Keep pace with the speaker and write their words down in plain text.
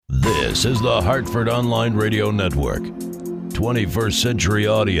This is the Hartford Online Radio Network. 21st Century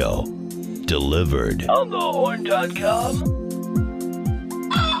Audio. Delivered on thehorn.com.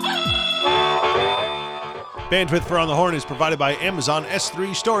 Bandwidth for On the Horn is provided by Amazon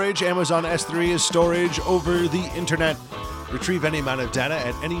S3 Storage. Amazon S3 is storage over the internet. Retrieve any amount of data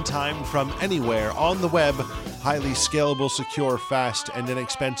at any time from anywhere on the web. Highly scalable, secure, fast, and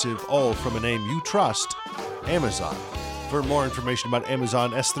inexpensive, all from a name you trust, Amazon. For more information about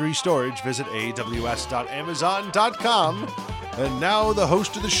Amazon S3 Storage, visit aws.amazon.com. And now the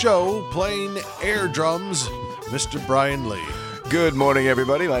host of the show, playing air drums, Mr. Brian Lee. Good morning,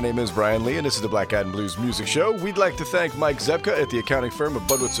 everybody. My name is Brian Lee, and this is the Black Eyed and Blues Music Show. We'd like to thank Mike Zebka at the accounting firm of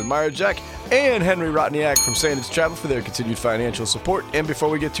Budwitz and Meyerjack and Henry Rotniak from Sandage Travel for their continued financial support. And before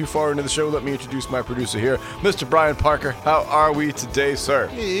we get too far into the show, let me introduce my producer here, Mr. Brian Parker. How are we today, sir?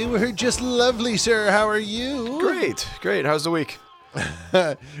 Hey, we're just lovely, sir. How are you? Great. How's the week?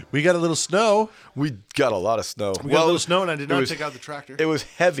 We got a little snow. We got a lot of snow. We got a little snow, and I did not take out the tractor. It was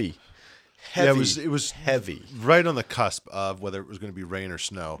heavy. Yeah, it was heavy. Right on the cusp of whether it was going to be rain or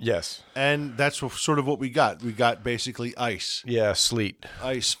snow. Yes. And that's sort of what we got. We got basically ice. Yeah, sleet.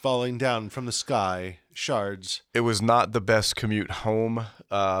 Ice falling down from the sky, shards. It was not the best commute home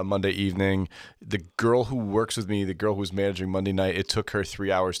Monday evening. The girl who works with me, the girl who was managing Monday night, it took her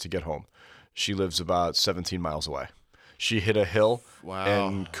 3 hours to get home. She lives about 17 miles away. She hit a hill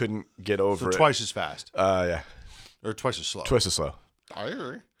and couldn't get over it. Twice as fast. Yeah. Or twice as slow. Twice as slow.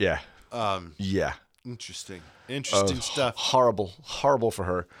 Yeah. Yeah. Interesting stuff. Horrible for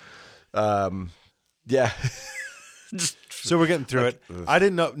her. Yeah. So we're getting through it. I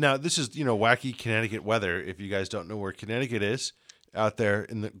didn't know. Now, this is, wacky Connecticut weather. If you guys don't know where Connecticut is out there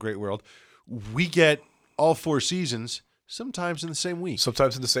in the great world, we get all four seasons sometimes in the same week.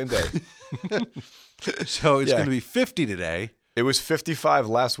 Sometimes in the same day. So it's going to be 50 today. It was 55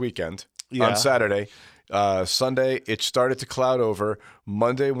 last weekend on Saturday. Sunday, it started to cloud over.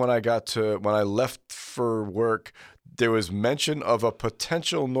 Monday, when I left for work, there was mention of a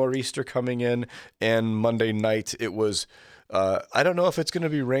potential nor'easter coming in. And Monday night, it was, I don't know if it's going to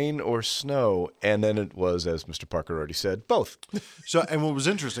be rain or snow. And then it was, as Mr. Parker already said, both. So, and what was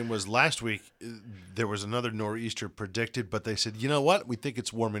interesting was last week, there was another nor'easter predicted, but they said, you know what? We think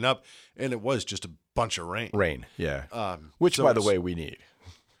it's warming up. And it was just a bunch of rain. Rain, yeah. Which, by the way, we need.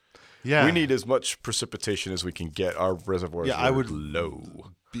 Yeah, we need as much precipitation as we can get. Our reservoirs are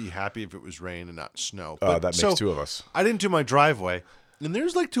low. Be happy if it was rain and not snow. That makes two of us. I didn't do my driveway, and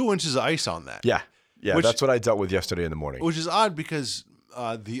there's like 2 inches of ice on that. Yeah, that's what I dealt with yesterday in the morning. Which is odd because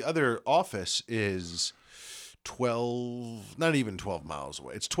the other office is 12, not even 12 miles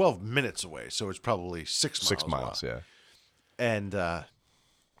away. It's 12 minutes away, so it's probably 6 miles. 6 miles, away. Yeah. And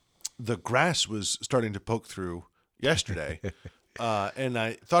the grass was starting to poke through yesterday. And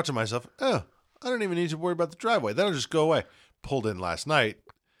I thought to myself, I don't even need to worry about the driveway. That'll just go away. Pulled in last night,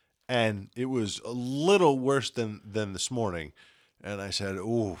 and it was a little worse than this morning. And I said,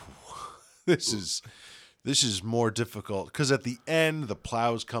 "Ooh, this is more difficult." Because at the end, the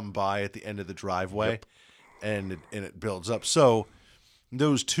plows come by at the end of the driveway, and it builds up. So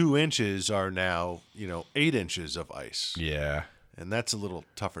those 2 inches are now 8 inches of ice. Yeah, and that's a little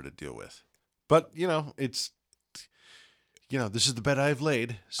tougher to deal with. But it's. This is the bed I've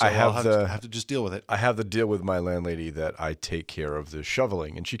laid, so I'll have to just deal with it. I have to deal with my landlady that I take care of the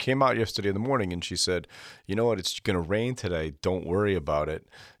shoveling. And she came out yesterday in the morning and she said, you know what, it's going to rain today. Don't worry about it.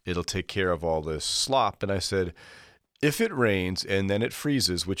 It'll take care of all this slop. And I said, if it rains and then it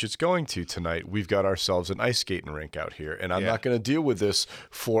freezes, which it's going to tonight, we've got ourselves an ice skating rink out here. And I'm not going to deal with this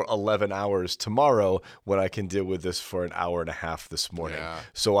for 11 hours tomorrow when I can deal with this for an hour and a half this morning. Yeah.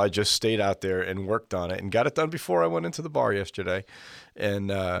 So I just stayed out there and worked on it and got it done before I went into the bar yesterday.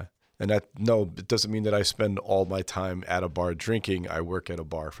 And it doesn't mean that I spend all my time at a bar drinking. I work at a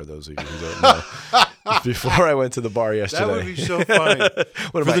bar, for those of you who don't know. Before I went to the bar yesterday. That would be so funny.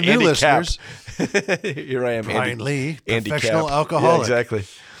 For the new listeners, here I am, Brian Lee, Andy professional Cap. alcoholic. Yeah, exactly.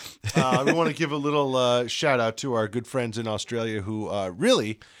 We want to give a little shout out to our good friends in Australia who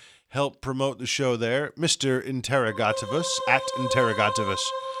really helped promote the show there. Mr. Interrogativus, at Interrogativus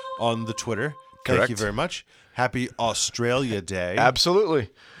on the Twitter. Correct. Thank you very much. Happy Australia Day. Absolutely.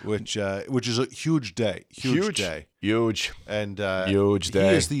 Which is a huge day. Huge day. Huge. And huge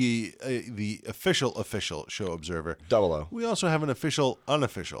day. He is the official show observer. 00. We also have an official,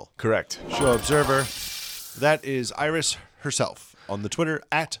 unofficial. Correct. Show observer. That is Iris herself on the Twitter,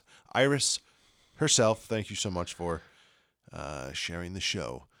 at Iris herself. Thank you so much for sharing the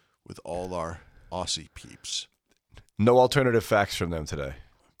show with all our Aussie peeps. No alternative facts from them today.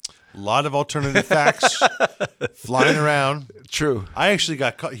 A lot of alternative facts flying around. True. I actually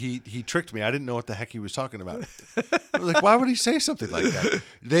got caught. He tricked me. I didn't know what the heck he was talking about. I was like, why would he say something like that?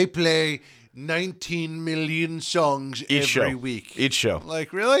 They play 19 million songs every week. Each show.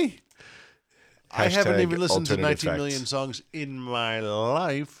 Like, really? I haven't Hashtag even listened to 19 alternative million facts. songs in my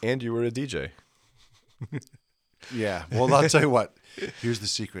life. And you were a DJ. Yeah. Well, I'll tell you what. Here's the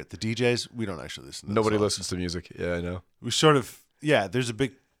secret. The DJs, we don't actually listen to Nobody songs. listens to music. Yeah, I know. We sort of, yeah, there's a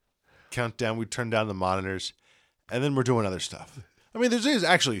big countdown. We turn down the monitors, and then we're doing other stuff. I mean, there's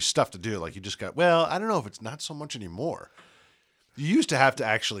actually stuff to do. Like, you just got, well, I don't know if it's not so much anymore. You used to have to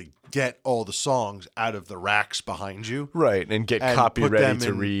actually get all the songs out of the racks behind you. Right, and get and copy put ready them to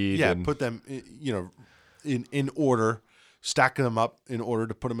in- read. Yeah, and, put them, in order, stack them up in order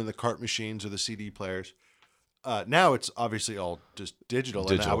to put them in the cart machines or the CD players. Now it's obviously all just digital,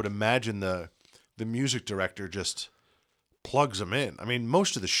 and I would imagine the music director just plugs them in. I mean,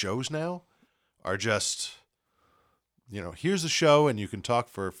 most of the shows now are just, here's the show, and you can talk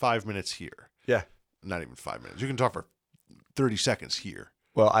for 5 minutes here. yeah. Not even 5 minutes. You can talk for 30 seconds here.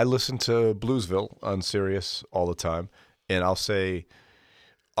 Well, I listen to Bluesville on Sirius all the time, and I'll say,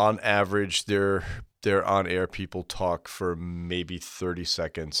 on average, their on-air people talk for maybe 30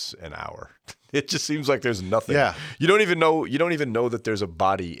 seconds an hour. It just seems like there's nothing. Yeah. You don't even know that there's a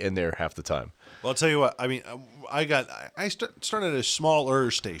body in there half the time. Well, I'll tell you what. I mean, I started at a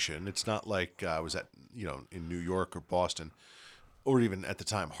smaller station. It's not like I was at in New York or Boston, or even at the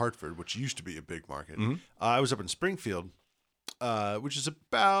time Hartford, which used to be a big market. I was up in Springfield, which is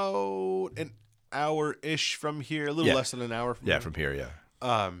about an hour-ish from here, a little less than an hour from here. Yeah, from here,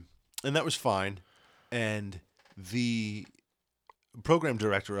 yeah. And that was fine. And the program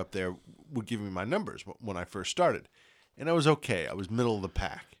director up there would give me my numbers when I first started. And I was okay. I was middle of the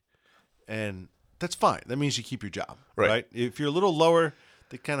pack. And that's fine. That means you keep your job, right? If you're a little lower,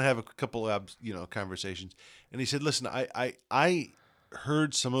 they kind of have a couple of, conversations. And he said, listen, I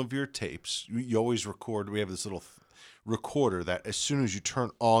heard some of your tapes. You always record. We have this little recorder that as soon as you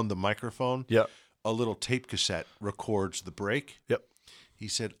turn on the microphone, a little tape cassette records the break. Yep. He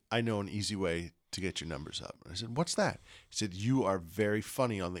said, I know an easy way to get your numbers up. And I said, what's that? He said, you are very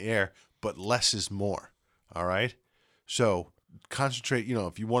funny on the air, but less is more. All right? So concentrate,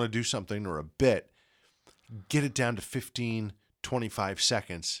 if you want to do something or a bit, get it down to 15, 25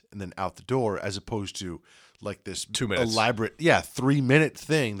 seconds and then out the door, as opposed to like this 2 minutes. elaborate, 3-minute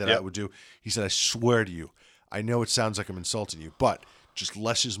thing that I would do. He said, I swear to you, I know it sounds like I'm insulting you, but just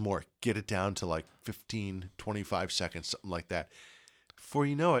less is more. Get it down to like 15, 25 seconds, something like that. Before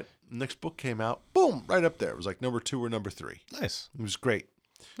you know it, the next book came out, boom, right up there. It was like number 2 or number 3. Nice. It was great.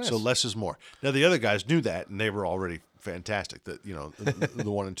 Nice. So less is more. Now the other guys knew that, and they were already fantastic. The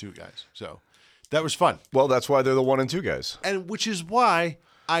 1 and 2 guys. So that was fun. Well, that's why they're the 1 and 2 guys. And which is why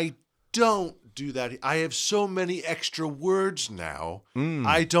I don't do that. I have so many extra words now.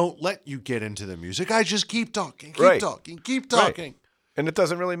 I don't let you get into the music. I just keep talking, keep talking. Right. And it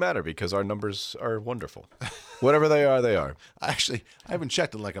doesn't really matter because our numbers are wonderful. Whatever they are, they are. Actually, I haven't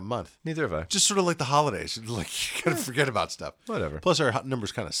checked in like a month. Neither have I. Just sort of like the holidays. Like, you gotta forget about stuff. Whatever. Plus, our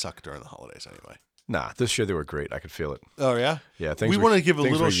numbers kind of suck during the holidays anyway. Nah, this year they were great. I could feel it. Oh, yeah? Yeah, We want to give a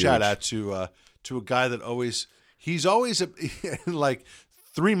things little were shout huge. out to a guy that he's always, like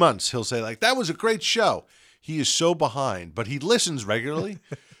 3 months, he'll say, like, that was a great show. He is so behind, but he listens regularly.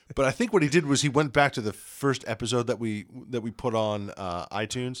 But I think what he did was he went back to the first episode that we put on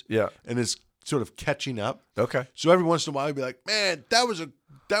iTunes. Yeah. And is sort of catching up. Okay. So every once in a while he'd be like, man,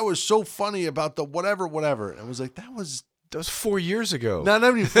 that was so funny about the whatever. And I was like, that was 4 years ago. not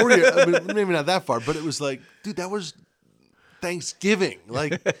even 4 years. I mean, maybe not that far, but it was like, dude, that was Thanksgiving.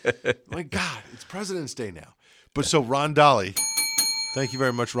 Like, my God, it's President's Day now. But so Ron Dolly, thank you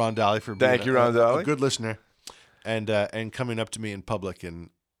very much, Ron Dolly, for being Thank you, Ron Dolly. a good listener and coming up to me in public and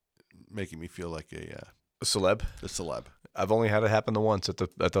making me feel like a Celeb. celeb. I've only had it happen once at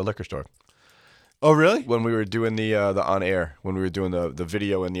the liquor store. Oh, really? When we were doing the on air, when we were doing the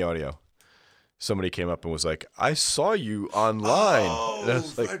video and the audio, somebody came up and was like, "I saw you online." Oh, And I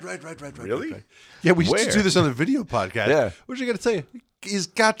was like, right. Really? Right. Yeah, we used to Where? do this on the video podcast. Yeah. Which I got to tell you, is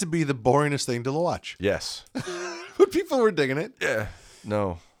got to be the boringest thing to watch. Yes. But people were digging it. Yeah.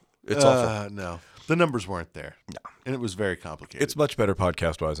 No. It's awful. No, the numbers weren't there. No, and it was very complicated. It's much better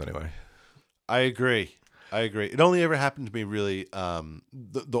podcast wise anyway. I agree. It only ever happened to me really.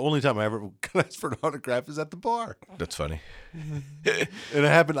 The only time I ever got asked for an autograph is at the bar, That's funny. and it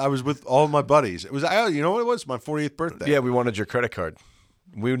happened. I was with all my buddies. It was, you know what it was? My 40th birthday. Yeah, we wanted your credit card.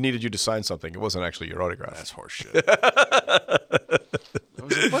 We needed you to sign something. It wasn't actually your autograph. That's horseshit. That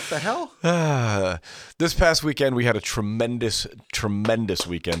What the hell? This past weekend, we had a tremendous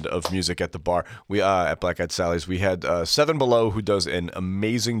weekend of music at the bar. We at Black Eyed Sally's. We had Seven Below, who does an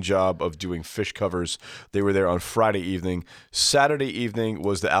amazing job of doing Fish covers. They were there on Friday evening. Saturday evening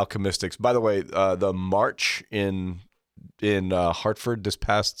was the Alchemistics. By the way, the march in Hartford this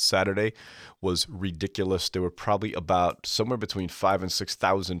past Saturday was ridiculous. There were probably about somewhere between 5,000 and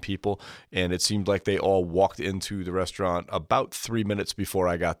 6,000 people, and it seemed like they all walked into the restaurant about 3 minutes before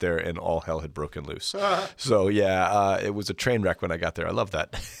I got there, and all hell had broken loose. So yeah, it was a train wreck when I got there. I love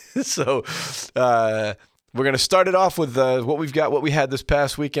that. So we're going to start it off with what we had this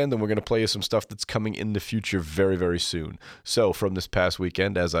past weekend, and we're going to play you some stuff that's coming in the future very, very soon. So from this past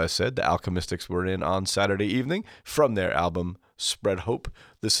weekend, as I said, the Alchemistics were in on Saturday evening from their album Spread Hope.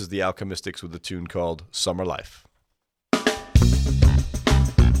 This is the Alchemistics with a tune called Summer Life.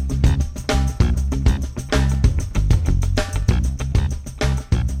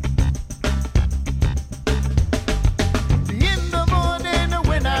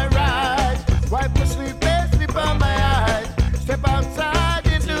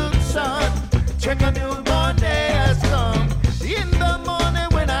 Check a newborn day has come. In the morning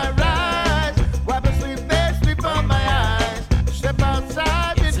when I rise, wipe a sleep on my eyes. Step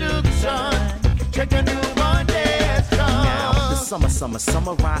outside into the sun. Check a newborn day has come. Now the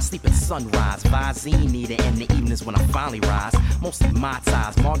summer rise, sleep at sunrise. Visine needed in the evenings when I finally rise. Mostly my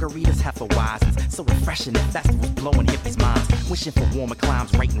ties, margaritas, Hefeweizens. So refreshing at festivals, blowing hippies' minds. Wishing for warmer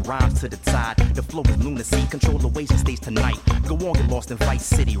climes, writing rhymes to the tide. The flow is lunacy, control the waves and stage tonight. Go on, get lost in Vice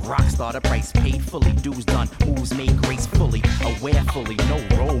City. Rockstar, the price paid fully. Dues done, moves made gracefully. Aware fully, no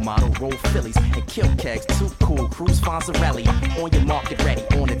role model, roll Phillies. And kill kegs, too cool, cruise Fonzarelli. On your market ready,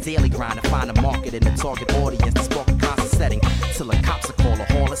 on a daily grind to find a market in the target audience. To spark a constant setting, till the cops are call a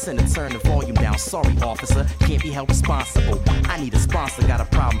haul us and to turn the volume down. Sorry, officer, can't be held responsible. I need a sponsor, got a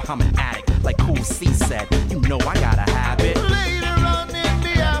problem, I'm an addict. Like Cool C said, you know I gotta have it. Later on in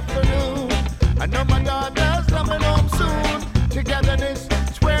the afternoon, I know my daughter's coming home soon. Togetherness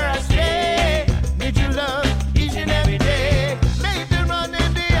is where I stay. Need your love each and every day. Later on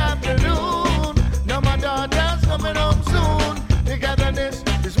in the afternoon, know my daughter's coming home soon. Togetherness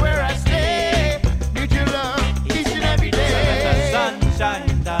is where I stay. Need your love each and every day. So let the sun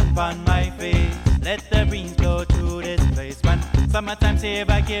shine down on my face. Let the breeze blow through this place. When summertime's here,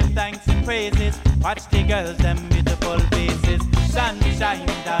 I give thanks and praises. Watch the girls, them beautiful faces. Sunshine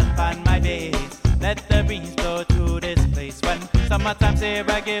down on my face. Let the breeze blow through this place. When summertime's here,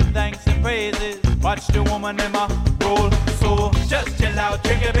 I give thanks and praises. Watch the woman in my roll. So just chill out,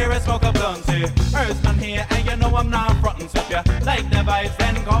 drink a beer and smoke a blunt. Say, Earthman here, and you know I'm not frontin'. So if you like the vibes,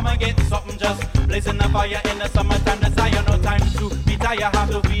 then come and get something. Just blazing the fire in the summertime. Desire no time to retire. Have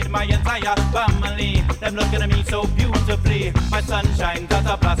to feed my entire family. Them looking at me so beautifully. My sunshine got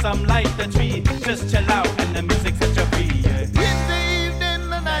a blossom like the tree. Just chill out and the music set you free. Yeah. In the evening,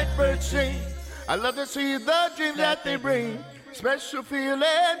 the night birds sing. I love to see the dreams that they bring. Special feeling,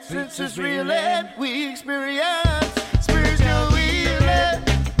 since it's real and we experience spiritual healing,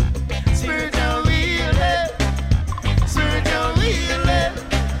 spiritual healing, spiritual healing,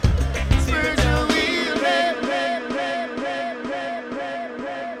 spiritual healing.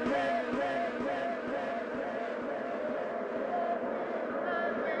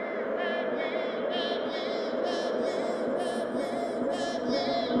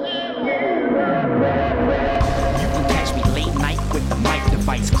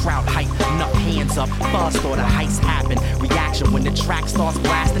 Crowd hype, enough hands up, buzz or the heist happen. Reaction when the track starts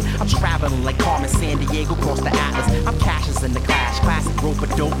blasting. I'm traveling like Carmen Sandiego across the Atlas. I'm Cassius in the Clash, classic rope a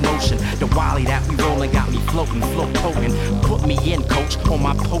dope notion. The Wally that we rollin' got me floating, float potent. Put me in, coach, on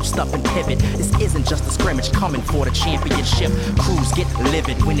my post up and pivot. This isn't just a scrimmage, coming for the championship. Crews get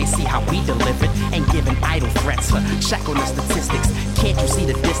livid when they see how we delivered. Ain't giving idle threats, check on the statistics. Can't you see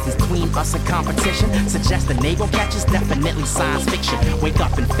the distance between us and competition? Suggest the naval catch is definitely science fiction. Wake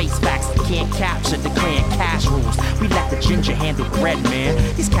up and face facts, can't capture the grand cash rules. We let the ginger handle bread, man.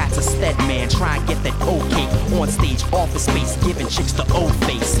 These cats are stead, man. Try and get that okay on stage, office space, giving chicks the old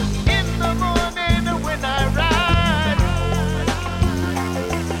face. In the morning when I ride,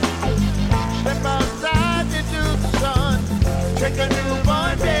 step outside into the sun. Check a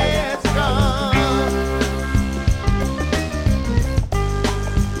newborn day has come.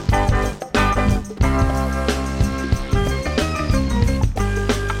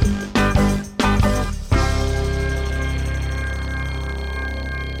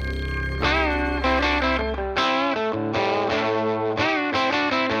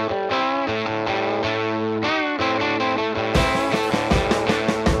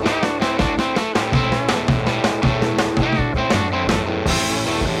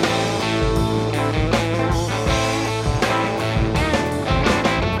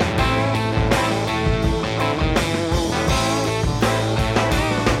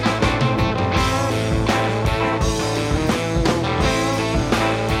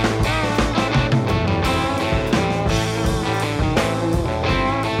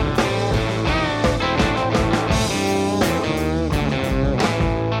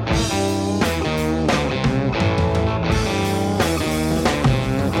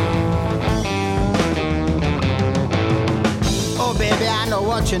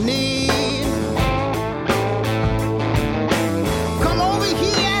 what you need. Come over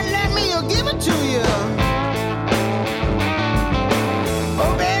here and let me give it to you.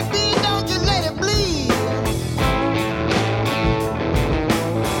 Oh, baby, don't you let it bleed.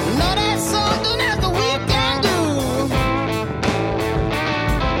 No, that's something that we can do.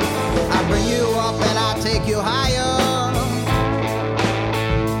 I bring you up and I take you higher.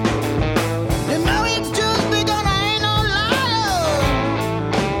 You know it's just because I ain't no liar.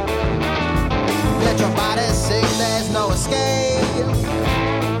 Let your body sing, there's no escape.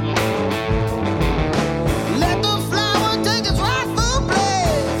 Let the flower take its rightful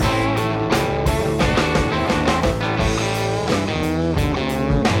place.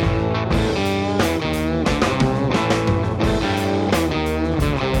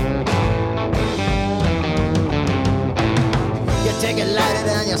 You take it lighter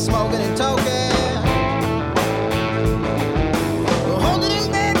than you're smoking and toking. Hold it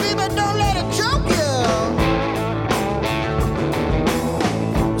in, baby, but don't let it choke you.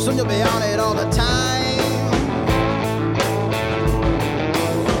 Soon you'll be on it all the time.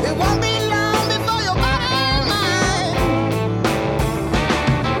 It won't be long before your body and mind.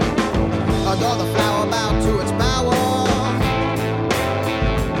 Adore the flower, bow to its power.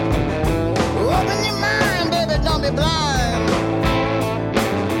 Open your mind, baby, don't be blind.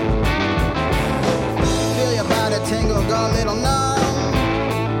 Feel your body tingle, go a little numb.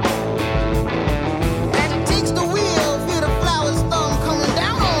 As it takes the wheel, feel the flower's thumb coming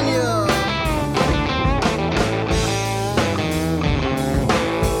down on you.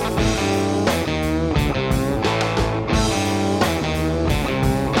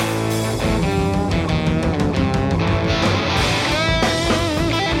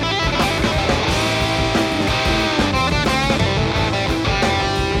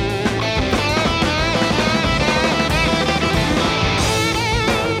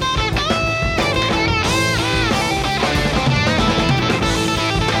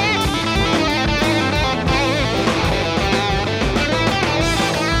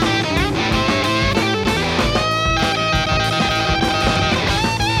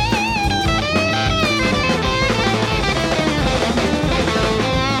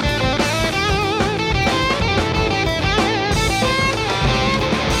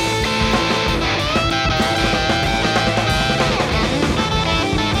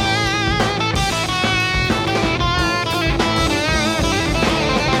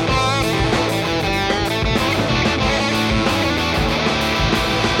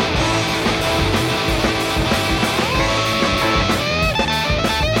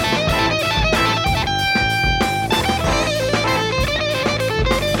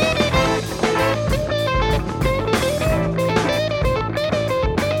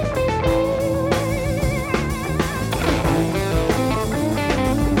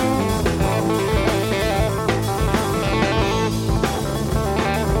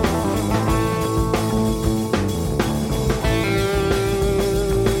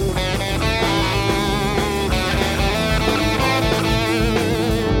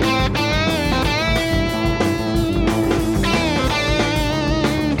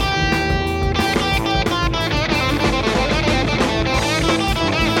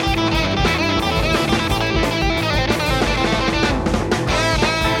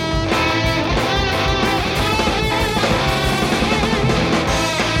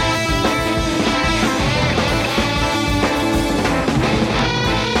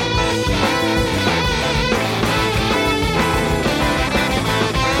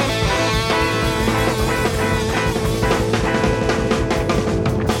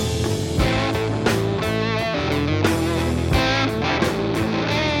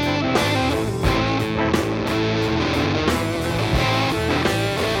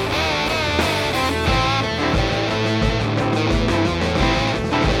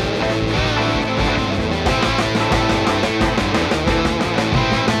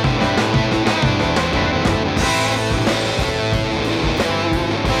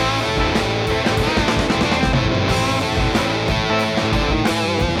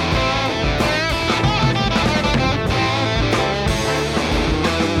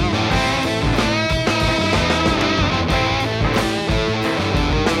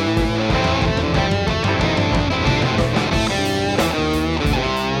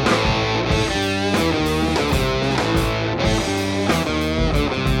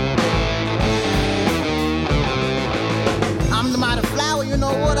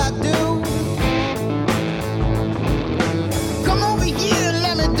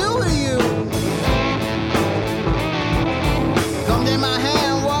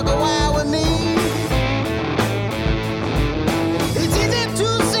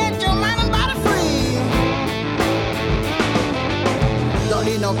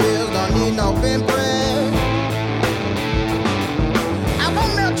 Don't need no pills, don't need no Pimpress. I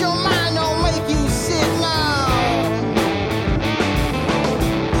won't melt your mind, don't make you sick now.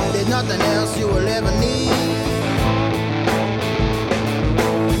 There's nothing else you will ever need.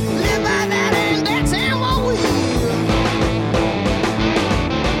 Live by that and that's how we will.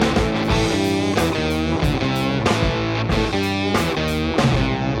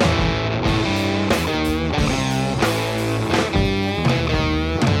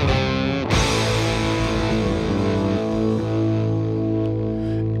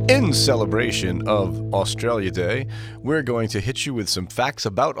 In celebration of Australia Day, we're going to hit you with some facts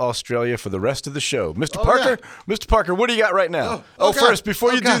about Australia for the rest of the show. Mr. Parker, Mr. Parker, what do you got right now? okay. First,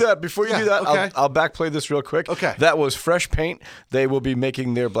 before you Okay. do that, okay. I'll backplay this real quick. Okay. That was Fresh Paint. They will be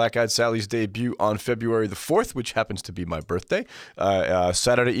making their Black Eyed Sally's debut on February the 4th, which happens to be my birthday,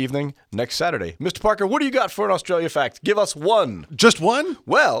 Saturday evening, next Saturday. Mr. Parker, what do you got for an Australia fact? Give us one. Just one?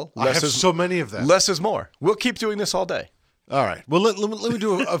 Well, I have so many of them. Less is more. We'll keep doing this all day. All right. Well, let me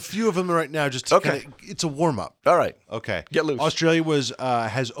do a few of them right now. Just to Okay. it's a warm up. All right. Okay. Get loose. Australia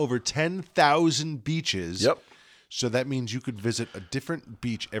has over 10,000 beaches. Yep. So that means you could visit a different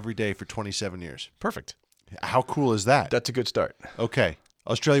beach every day for 27 years. Perfect. How cool is that? That's a good start. Okay.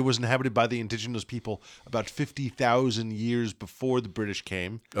 Australia was inhabited by the indigenous people about 50,000 years before the British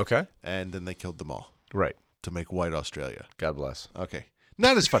came, Okay. and then they killed them all Right. to make white Australia. God bless. Okay.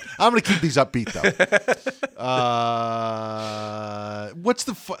 Not as fun. I'm going to keep these upbeat though. What's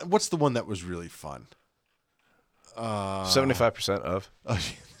the one that was really fun? 75% of. Oh,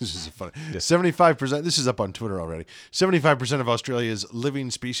 this is funny. 75%. This is up on Twitter already. 75% of Australia's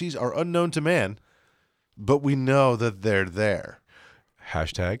living species are unknown to man, but we know that they're there.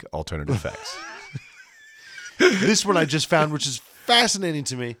 Hashtag alternative facts. This one I just found, which is fascinating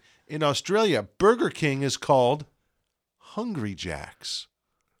to me. In Australia, Burger King is called Hungry Jack's.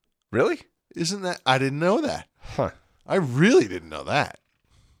 Really? Isn't that? I didn't know that. Huh. I really didn't know that.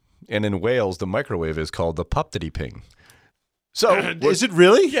 And in Wales, the microwave is called the Poptity Ping. So, Is it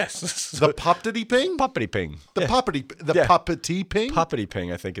really? Yes. The Poptity Ping? Poppity Ping. The Yeah. Poppity, Yeah. Poppity Ping? Poppity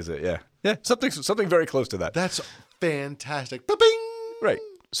Ping, I think is it. Yeah. Yeah. Something very close to that. That's fantastic. Ba-bing! Right.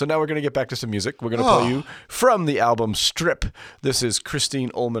 So now we're going to get back to some music. We're going to play you from the album Strip. This is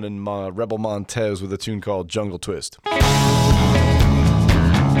Christine Ullman and Rebel Montez with a tune called Jungle Twist.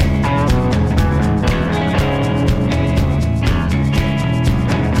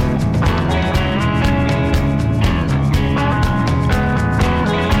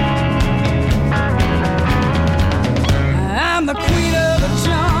 I'm the queen of the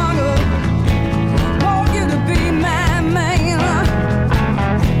jungle. Want you to be my man.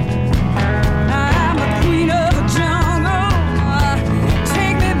 I'm the queen of the jungle.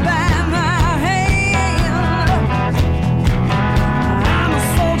 Take me by my hand. I'm a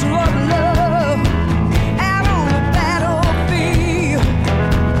soldier of love out on the battlefield.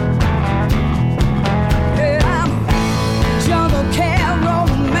 Yeah, I'm jungle cat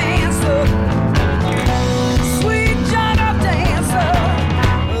romancer. Sweet jungle dancer,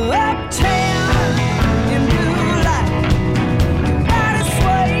 uptown in blue light, body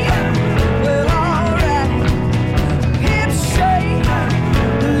sway, well alright, hip shake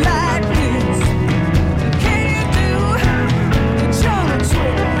like this. Can you do the jungle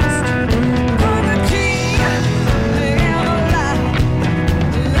twist? Put the key in the light,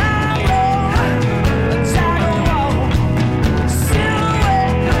 line roll, tiger walk,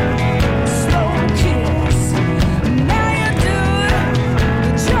 silhouette, slow kiss. Now you do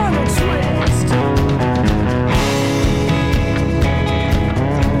the jungle twist.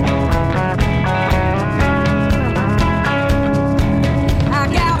 I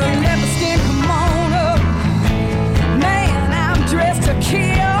got a leopard skin kimono, man, I'm dressed to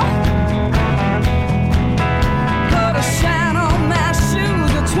kill. Put a shine on my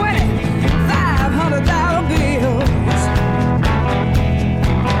shoes, a $2,500 bills.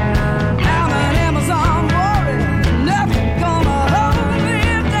 I'm an Amazon warrior, nothing gonna hold me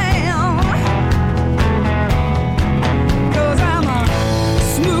down. 'Cause I'm a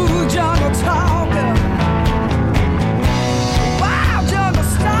smooth jungle talker, wild jungle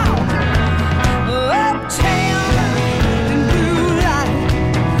stalker, uptown in blue light,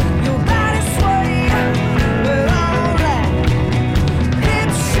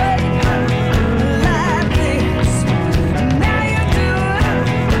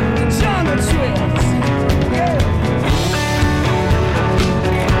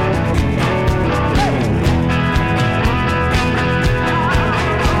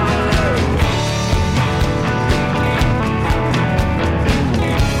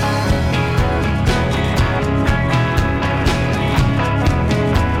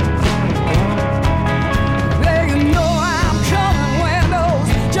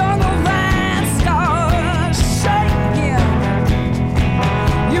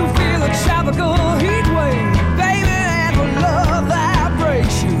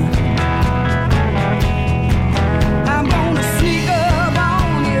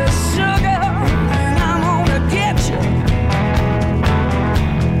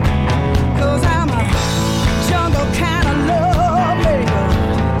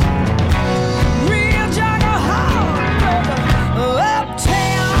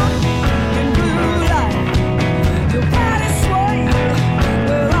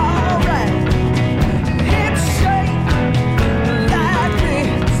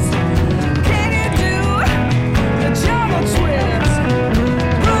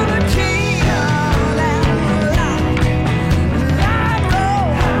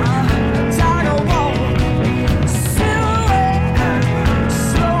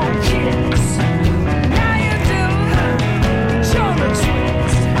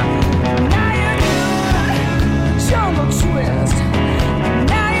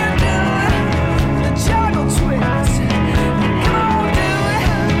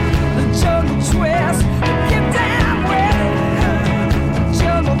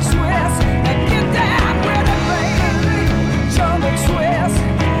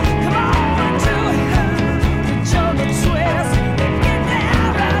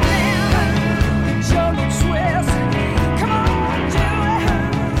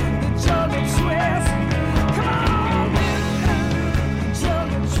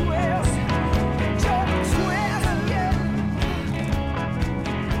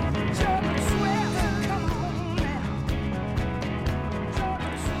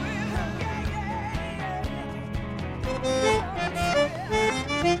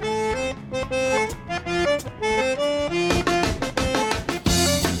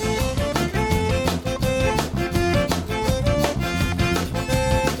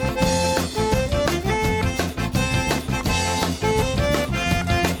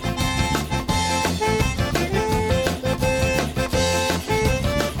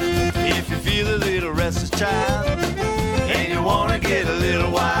 child and you wanna get a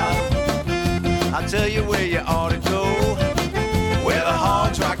little wild, I'll tell you where you ought to go, where the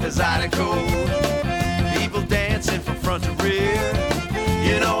hogs rock the Zydeco. People dancing from front to rear.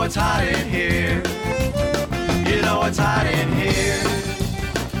 You know it's hot in here. You know it's hot in here.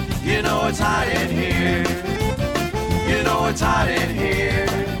 You know it's hot in here. You know it's hot in here.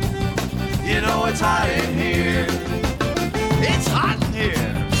 You know it's hot in here. It's hot in here.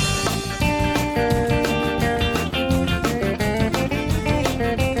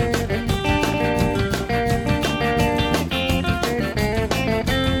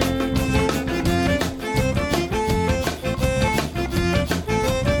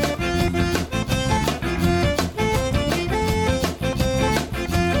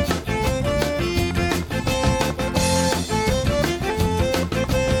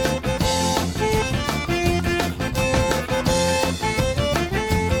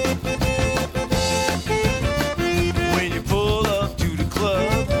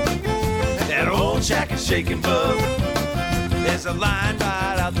 Shaking bub. There's a line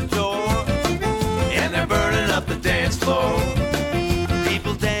right out the door, and they're burning up the dance floor.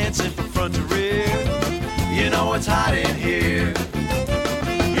 People dancing from front to rear. You know it's hot in here.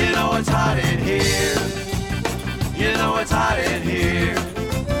 You know it's hot in here. You know it's hot in here.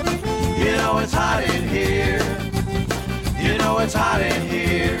 You know it's hot in here. You know it's hot in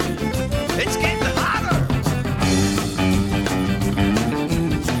here. It's getting hotter.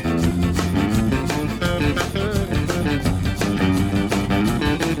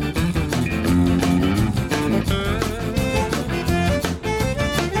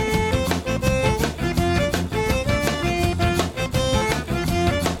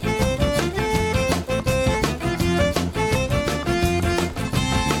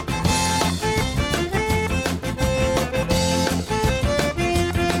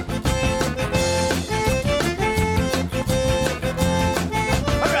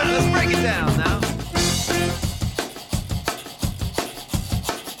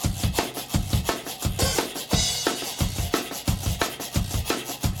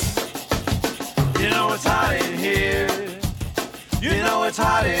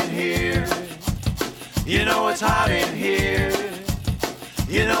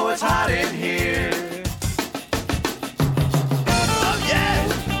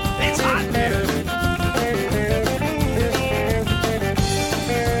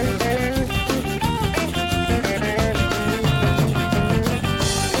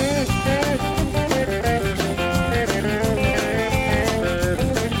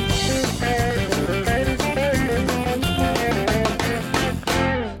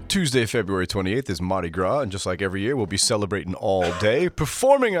 Tuesday, February 28th is Mardi Gras, and just like every year, we'll be celebrating all day.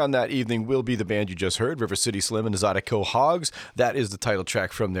 Performing on that evening will be the band you just heard, River City Slim and the Zydeco Hogs. That is the title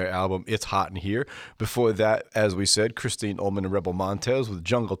track from their album, It's Hot in Here. Before that, as we said, Christine Ullman and Rebel Montez with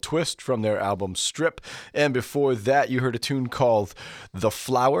Jungle Twist from their album Strip. And before that, you heard a tune called The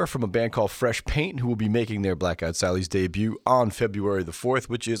Flower from a band called Fresh Paint, who will be making their Black Eyed Sally's debut on February the 4th,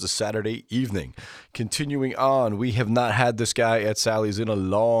 which is a Saturday evening. Continuing on, we have not had this guy at Sally's in a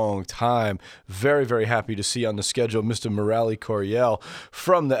long time. Very, very happy to see on the schedule Mr. Morale Coriel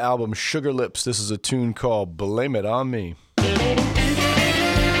from the album Sugar Lips. This is a tune called Blame It On Me.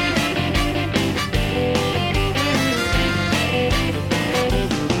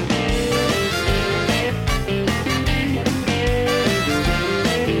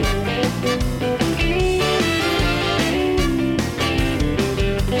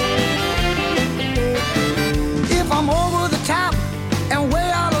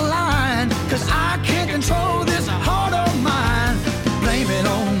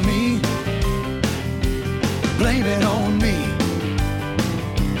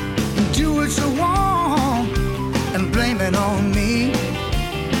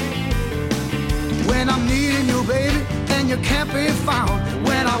 You can't be found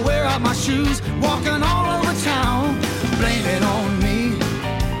when I wear out my shoes, walking all over town. Blame it on me.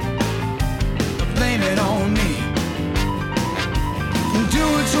 Blame it on me. Do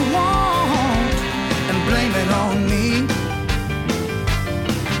what you want and blame it on me.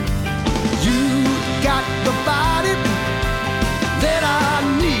 You got the body that I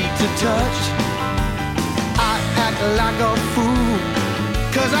need to touch. I act like a fool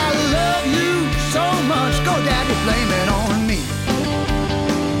 'cause I love you so much. Go daddy, blame it on me.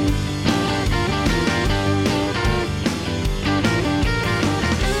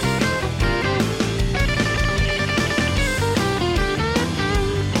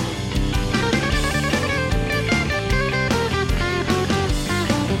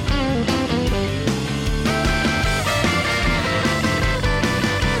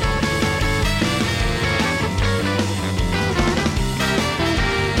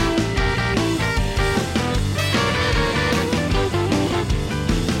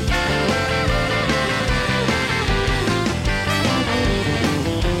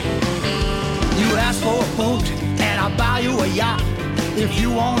 for a boat, and I'll buy you a yacht. If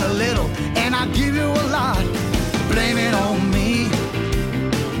you want a little, and I'll give you a lot. Blame it on me.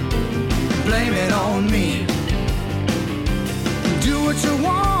 Blame it on me. Do what you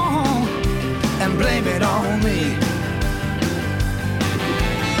want and blame it on me.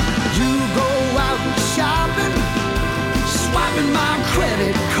 You go out shopping, swiping my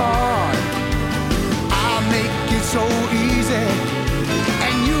credit card. I make it so easy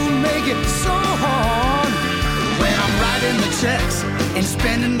and you make it so hard. When I'm writing the checks and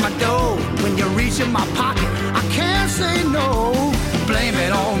spending my dough, when you reach in my pocket, I can't say no. Blame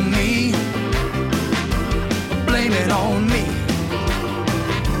it on me. Blame it on me.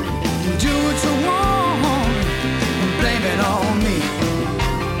 Do what you want and blame it on me.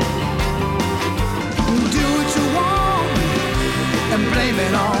 Do what you want and blame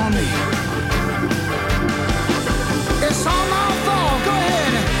it on me. It's all my fault. Go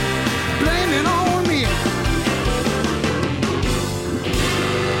ahead and blame it on me.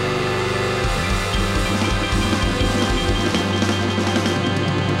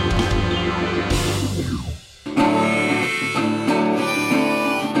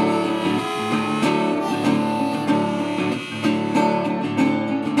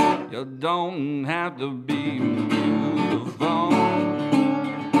 You don't have to be beautiful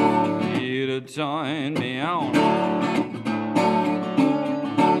here to join me on.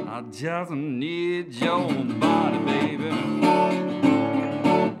 I just need your body, baby,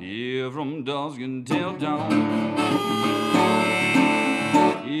 here from dusk until dawn.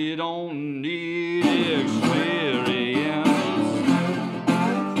 You don't need experience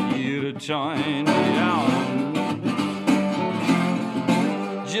here to join me on.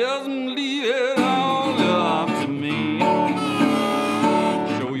 Just leave it all up to me.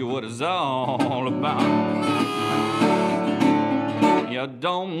 Show you what it's all about. You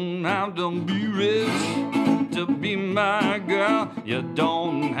don't have to be rich to be my girl. You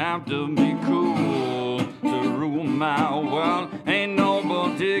don't have to be cool to rule my world. Ain't no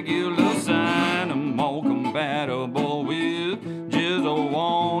particular sign I'm more compatible with. Just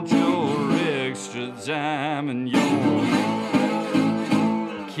want your extra time and your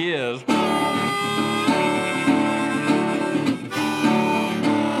kiss.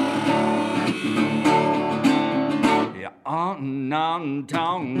 Yeah, I'm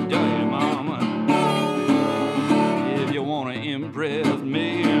talking to you, mama. If you wanna impress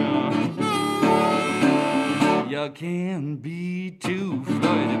me, you can't be too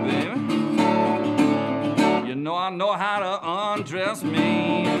flirty, baby. You know I know how to undress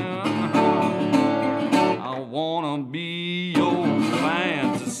me. I wanna be your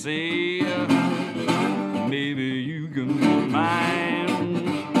fantasy. Maybe you can be mine.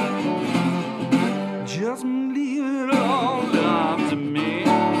 Just leave it all up to me.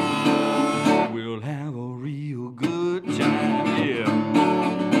 We'll have a real good time, yeah.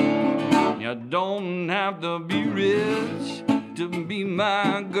 You don't have to be rich to be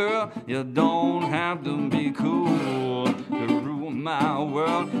my girl. You don't have to be cool to rule my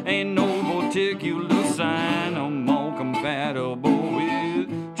world. Ain't no particular sign I'm more compatible with.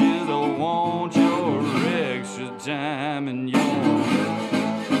 Just want your extra time and your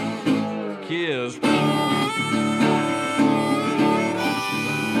kiss.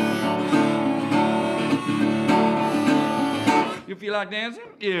 You feel like dancing?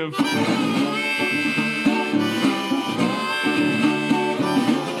 Yeah.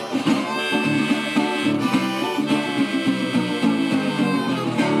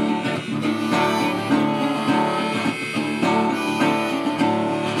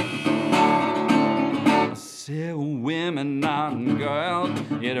 Women and girls,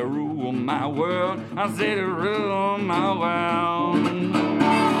 yeah, to rule my world. I said to rule my world.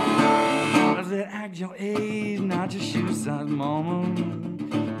 I said act your age, not your shoe size, mama.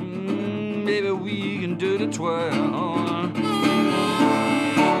 Baby, we can do the twirl.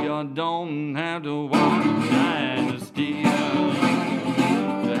 You don't have to walk dynasty to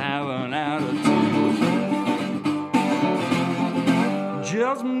have an attitude.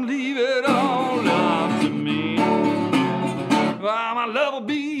 Just leave it all up to me. My love will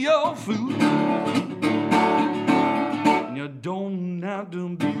be your food. You don't have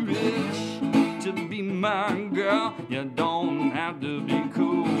to be rich to be my girl. You don't have to be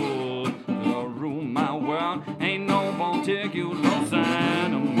cool to rule my world. Ain't no particular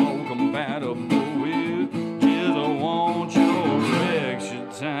sign I'm more compatible with. Just want your extra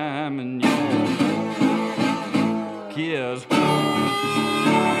time and your kiss.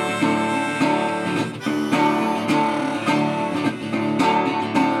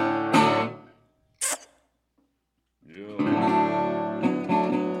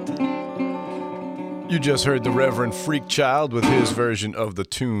 You just heard the Reverend Freak Child with his version of the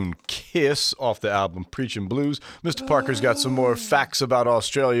tune Kiss off the album Preachin' Blues. Mr. Parker's got some more facts about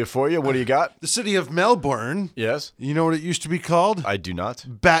Australia for you. What do you got? The city of Melbourne. Yes? You know what it used to be called? I do not.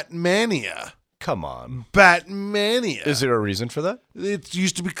 Batmania. Come on. Batmania. Is there a reason for that? It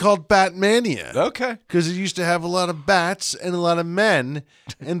used to be called Batmania. Okay. Because it used to have a lot of bats and a lot of men,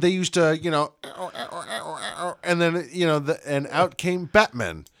 and they used to, and then, and out came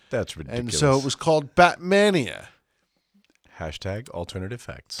Batman. That's ridiculous. And so it was called Batmania. Hashtag alternative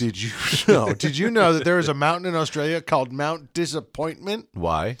facts. Did you know? Did you know that there is a mountain in Australia called Mount Disappointment?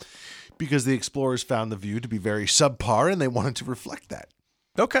 Why? Because the explorers found the view to be very subpar, and they wanted to reflect that.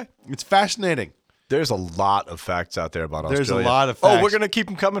 Okay. It's fascinating. There's a lot of facts out there about Australia. There's a lot of facts. Oh, we're going to keep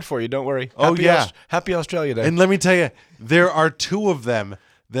them coming for you. Don't worry. Oh, yeah. Happy Australia Day. And let me tell you, there are two of them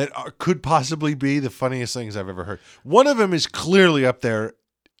that could possibly be the funniest things I've ever heard. One of them is clearly up there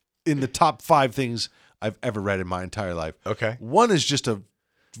in the top 5 things I've ever read in my entire life. Okay. One is just a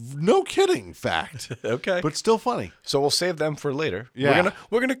no kidding fact. Okay. But still funny. So we'll save them for later. Yeah.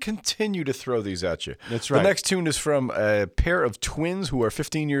 We're gonna continue to throw these at you. That's right. The next tune is from a pair of twins who are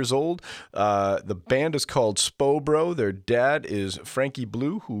 15 years old. The band is called Spobro. Their dad is Frankie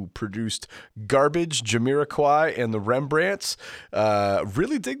Blue, who produced Garbage, Jamiroquai, and the Rembrandts.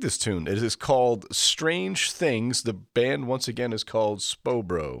 Really dig this tune. It is called Strange Things. The band, once again, is called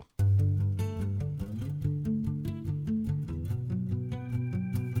Spobro.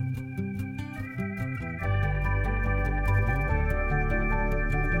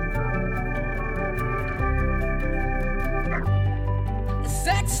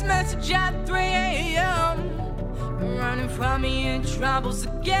 Sex message at 3 a.m. Running from me in troubles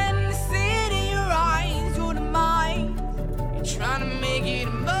again. The city, your eyes, you're the mind. You're trying to make it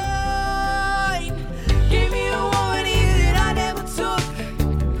mine. Give me a warning that I never took.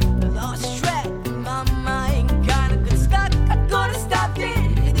 I lost track of my mind. Kinda got stuck. I gotta stop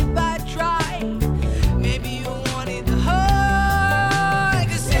it if I try. Maybe you wanted the high.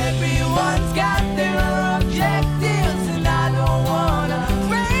 'Cause everyone's got their objectives, and I don't wanna.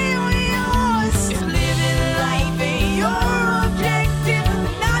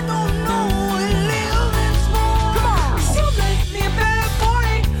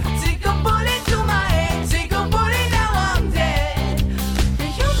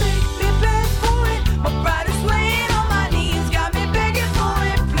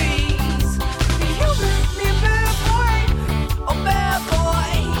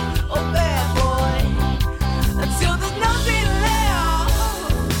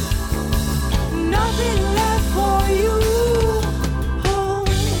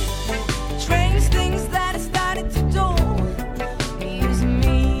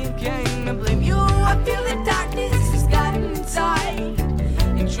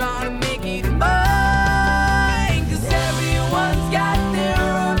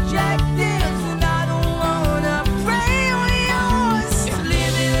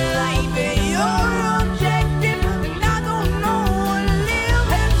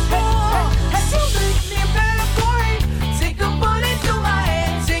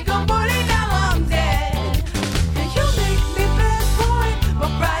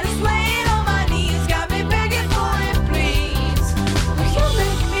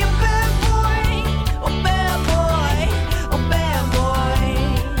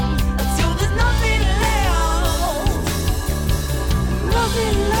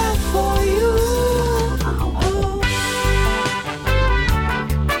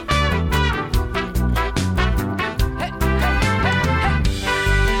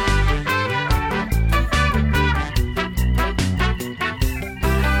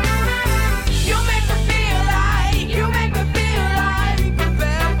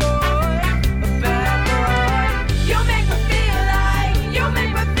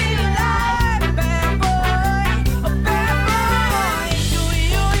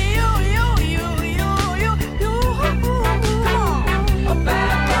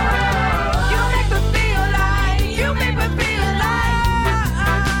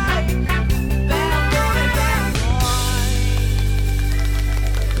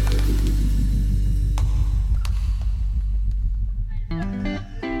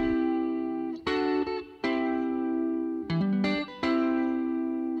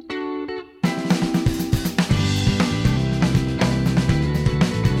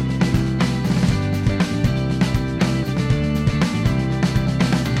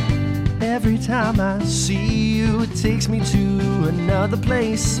 Every time I see you, it takes me to another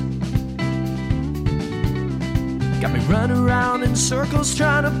place. Got me running around in circles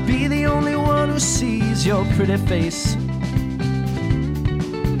trying to be the only one who sees your pretty face.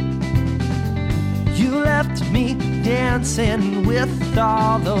 You to me dancing with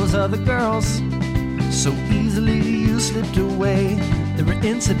all those other girls. So easily you slipped away. There were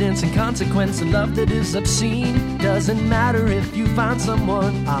incidents and consequences. Love that is obscene. Doesn't matter if you find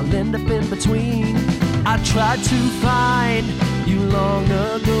someone, I'll end up in between. I tried to find you long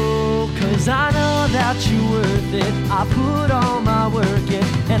ago, 'cause I know that you're worth it. I put all my work in,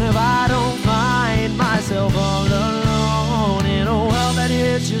 and if I don't find myself all alone in a world that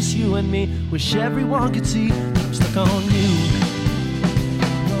is just you and me, wish everyone could see I'm stuck on you.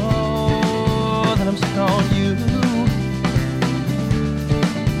 Oh, that I'm stuck on you.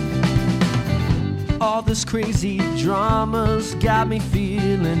 All this crazy drama's got me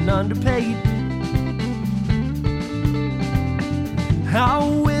feeling underpaid. How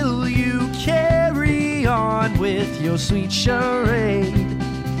will you carry on with your sweet charade?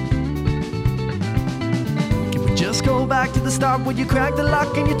 Can we just go back to the start when you cracked the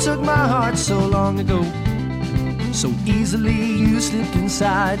lock and you took my heart so long ago? So easily you slipped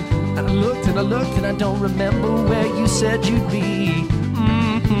inside, and I looked and I looked and I don't remember where you said you'd be.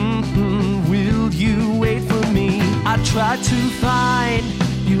 Will you wait for me? I tried to find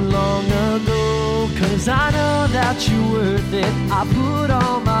you long ago, 'cause I know that you're worth it. I put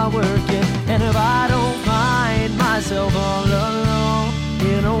all my work in, and if I don't find myself all alone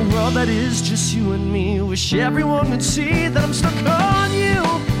in a world that is just you and me, wish everyone could see that I'm stuck on you.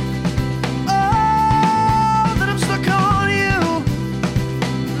 Oh, that I'm stuck on you.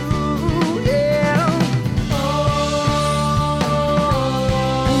 Ooh, yeah. Oh,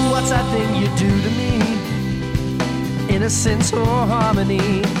 what's that thing you do to me? Innocence or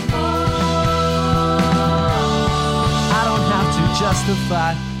harmony? I don't have to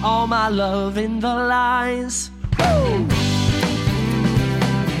justify all my love in the lies. Woo!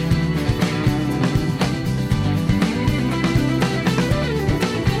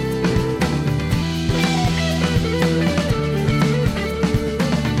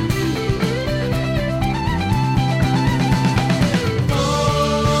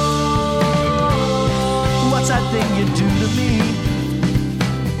 What's that thing you do to me?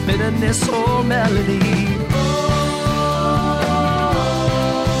 Bitterness or melody?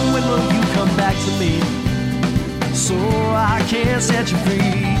 When will you come back to me so I can set you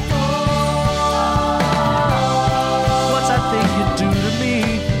free? What's that thing you do to me?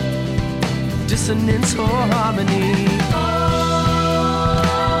 Dissonance or harmony?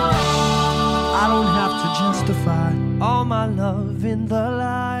 I don't have to justify all my love in the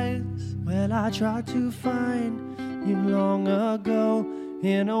lies. Well, I tried to find you long ago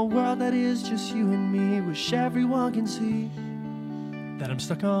in a world that is just you and me. Wish everyone can see that I'm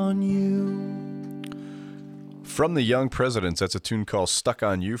stuck on you. From the Young Presidents, that's a tune called Stuck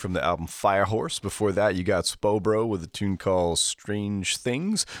on You from the album Firehorse. Before that, you got Spobro with a tune called Strange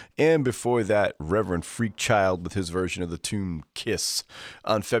Things. And before that, Reverend Freakchild with his version of the tune Kiss.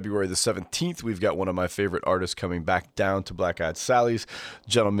 On February the 17th, we've got one of my favorite artists coming back down to Black Eyed Sally's, a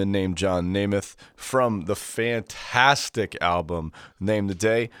gentleman named John Namath, from the fantastic album Name the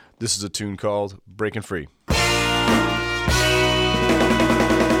Day. This is a tune called Breaking Free.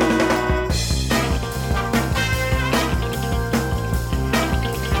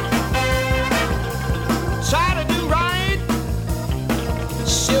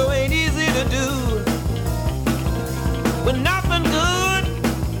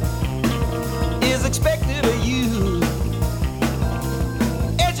 Expected of you.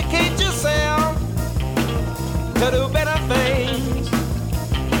 Educate yourself to do better things.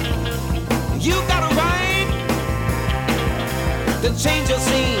 You got a right to change your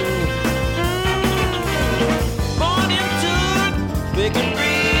scene. Born into it, breaking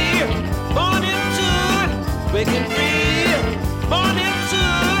free. Born into it, breaking free. Born into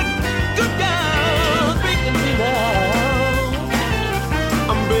it, good girl, breaking free now.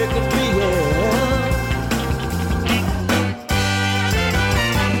 I'm breaking free, yeah.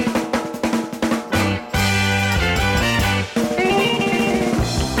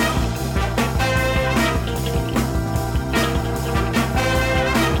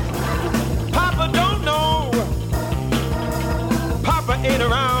 Ain't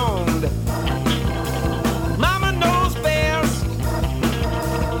around. Mama knows best,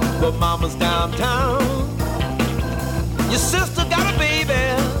 but Mama's downtown. Your sister got a baby,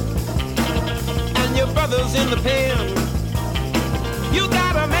 and your brother's in the pen. You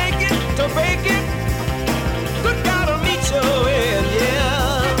gotta make it to break it. Good gotta meet your end,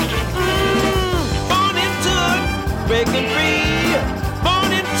 yeah. Born into it, breaking free.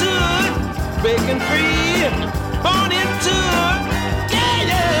 Born into it, breaking free. Born into it.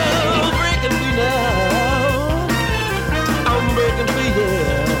 Breaking free now. I'm breaking free,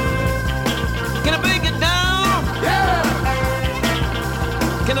 yeah. Can I break it down?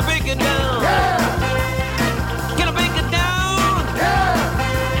 it down? Yeah. Can I break it down?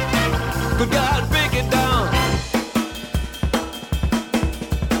 Yeah. Good God, break it down.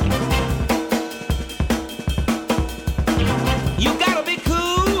 You gotta be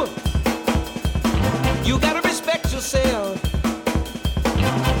cool. You gotta respect yourself.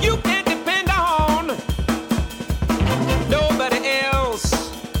 You can't depend on nobody else.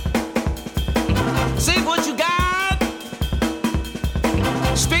 Say what you got.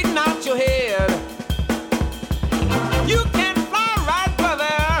 Straighten out your head. You can fly right,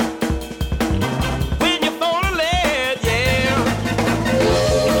 brother, when you fall in lead, yeah.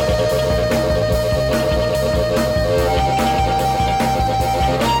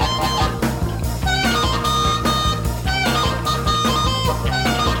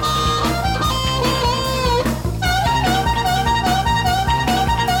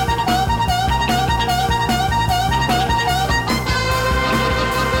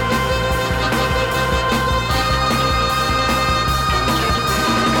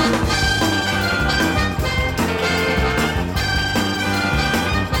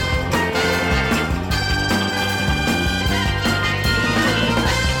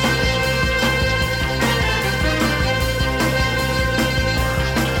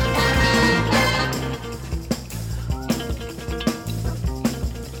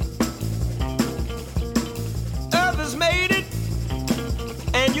 Others made it,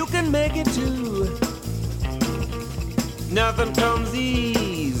 and you can make it too. Nothing comes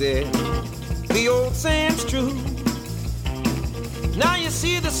easy. The old saying's true. Now you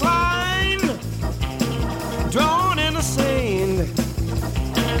see this line drawn in the sand.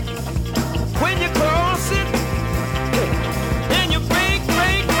 When you cross it, then you break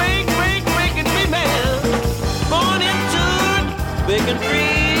and free, man. Born into it, big and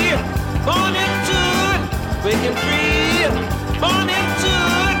free. Born into it, big and free. Born into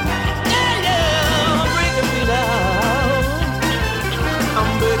it, yeah, yeah. Break and free now. I'm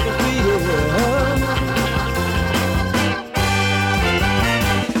breaking free, yeah.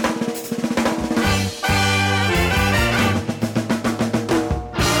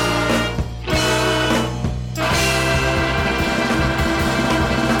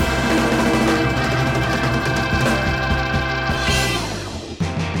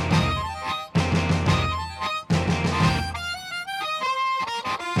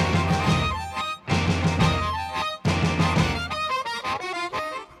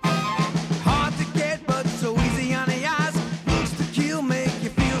 Hard to get, but so easy on the eyes. Looks to kill, make you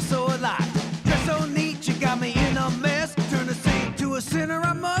feel so alive. Dress so neat, you got me in a mess. Turn a saint to a sinner,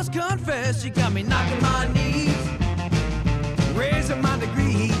 I must confess. You got me knocking my knees, raising my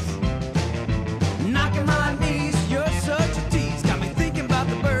degrees. Knocking my knees, you're such a tease. Got me thinking about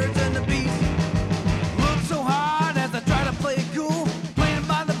the birds and the bees. Look so hard as I try to play it cool. Playing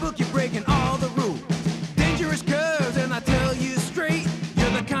by the book, you're breaking all the rules. Dangerous curves, and I tell you straight, you're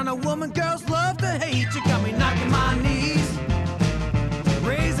the kind of woman girls love to hate. You got me knocking my knees,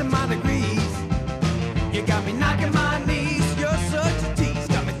 raising my degrees. You got me knocking my knees, you're such a tease.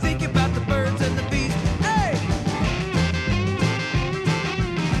 Got me thinking about the birds and the bees. Hey!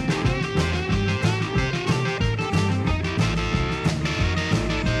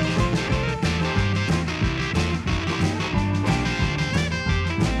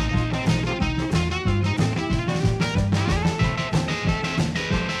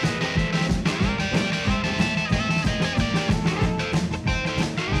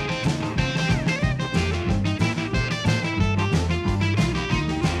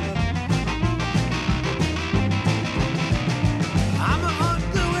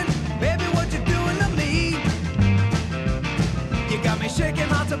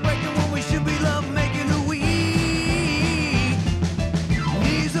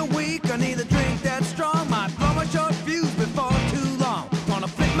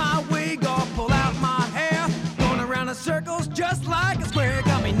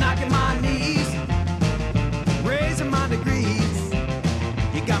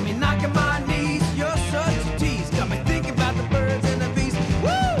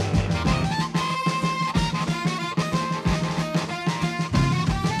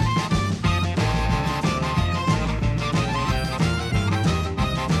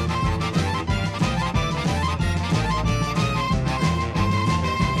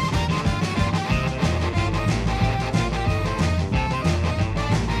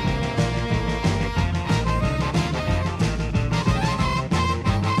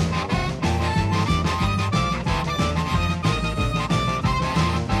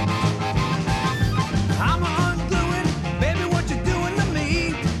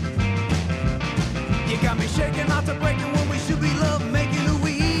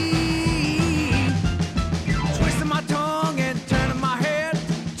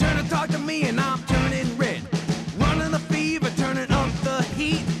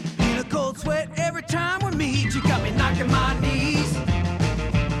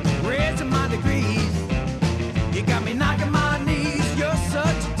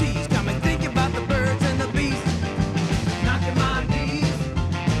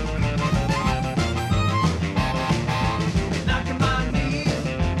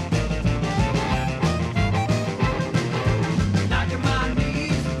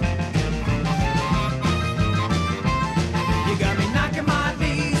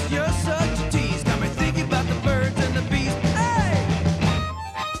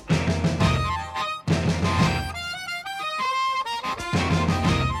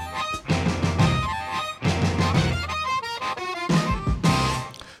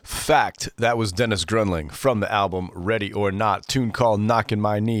 fact, that was Dennis Grunling from the album Ready or Not, tune called Knockin'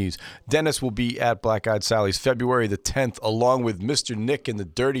 My Knees. Dennis will be at Black Eyed Sally's February the 10th, along with Mr. Nick and the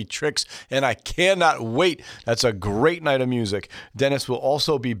Dirty Tricks, and I cannot wait. That's a great night of music. Dennis will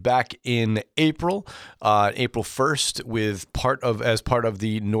also be back in April 1st, with as part of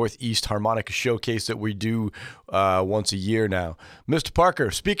the Northeast Harmonica Showcase that we do once a year now. Mr.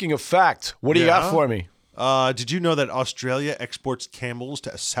 Parker, speaking of fact, what do you got for me? Did you know that Australia exports camels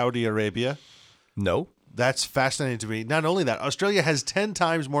to Saudi Arabia? No. That's fascinating to me. Not only that, Australia has 10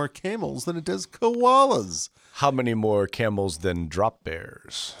 times more camels than it does koalas. How many more camels than drop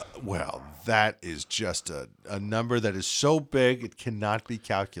bears? Well, that is just a number that is so big it cannot be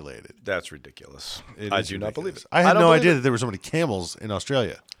calculated. That's ridiculous. I do not believe it. I had no idea that there were so many camels in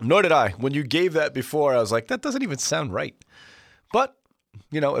Australia. Nor did I. When you gave that before, I was like, that doesn't even sound right. But,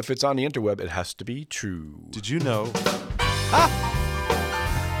 if it's on the interweb, it has to be true. Did you know?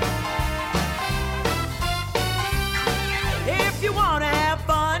 If you want to have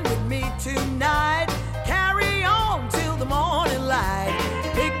fun with me tonight, carry on till the morning light.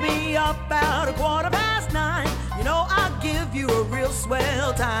 Pick me up about 9:15. I'll give you a real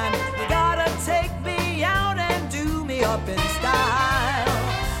swell time. You gotta take me out and do me up in style.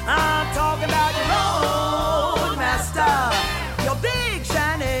 I'm talking about your roadmaster, your big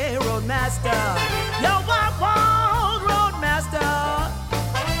shiny roadmaster, your wild roadmaster.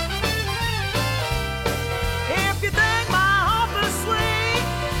 If you think my harp is sweet,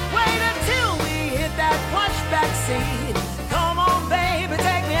 wait until we hit that plush back seat. Come on, baby,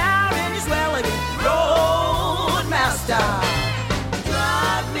 take me out in your swell again. Roadmaster,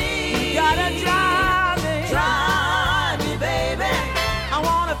 drive me. You gotta drive me, baby. I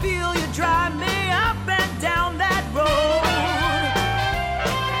wanna feel you drive me up and down that road.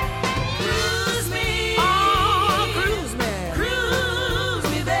 Cruise me, oh, cruise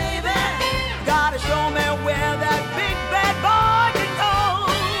me, baby. Gotta show me where that big bad boy can go.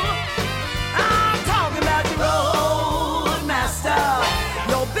 I'm talking about your roadmaster,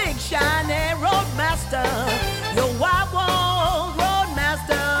 your big shiny roadmaster, your white wall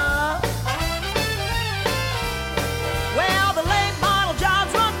roadmaster. Well, the late model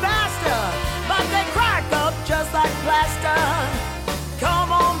jobs run faster, but they crack up just like plaster.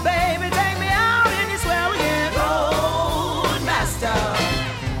 Come on, baby, take me out in your swell again. Roadmaster.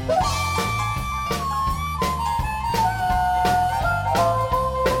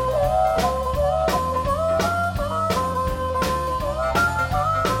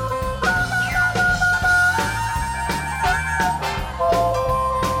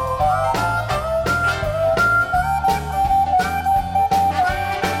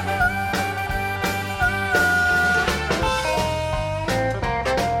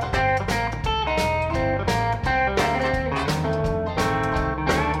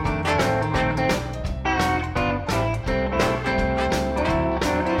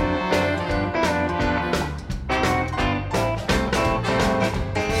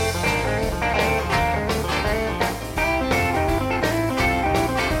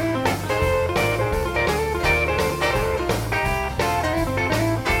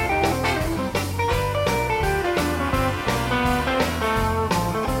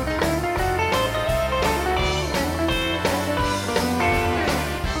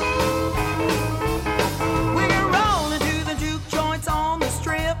 We're rolling to the juke joints on the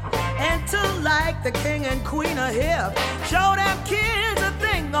strip, and to like the king and queen of hip. Show them kids a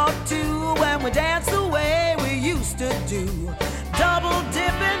thing or two when we dance the way we used to do. Double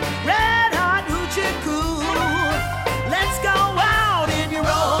dipping, red hot hoochie coo. Let's go out in your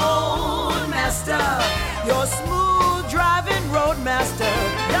roadmaster, your smooth driving roadmaster,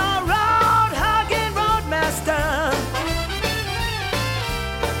 your road hugging roadmaster.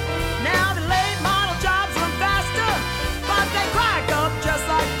 Now the late model jobs run faster, but they crack up just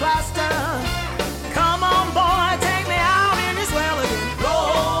like plaster. Come on, boy, take me out in your swell again.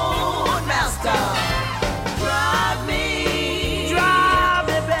 Roadmaster, drive me,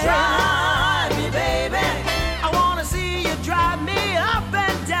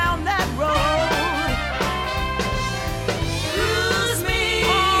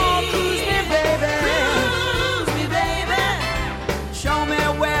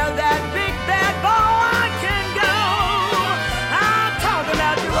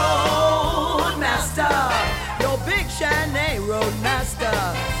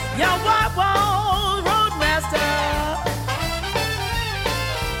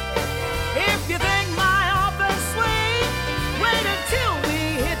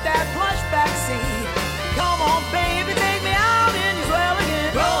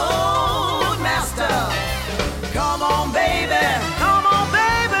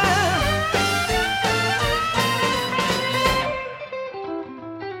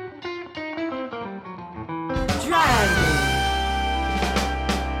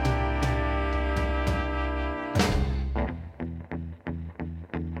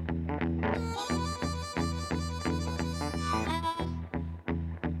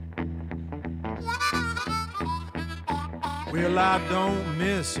 Well, I don't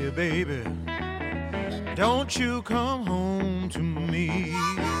miss you, baby. Don't you come home to me.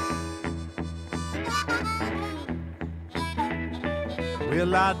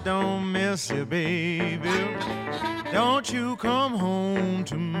 Well, I don't miss you, baby. Don't you come home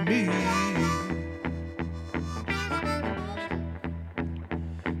to me.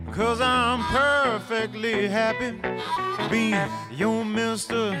 'Cause I'm perfectly happy being your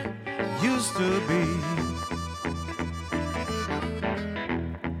Mr. used to be.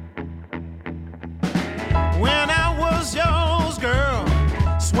 When I was yours, girl,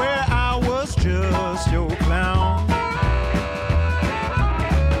 swear I was just your clown.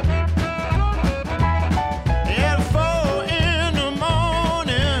 At 4 in the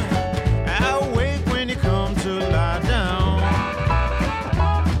morning, I'll wake when you come to lie down.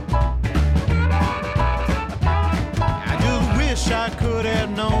 I just wish I could have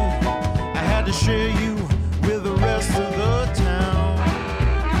known I had to share you with the rest of the town.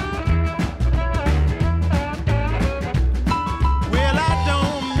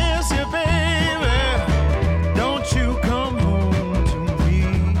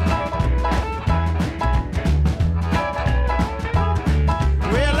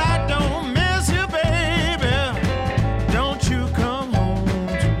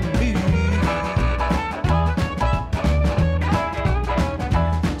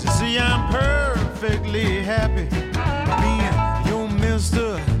 Happy being your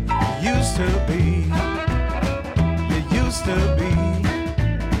Mr. used to be. You used to be.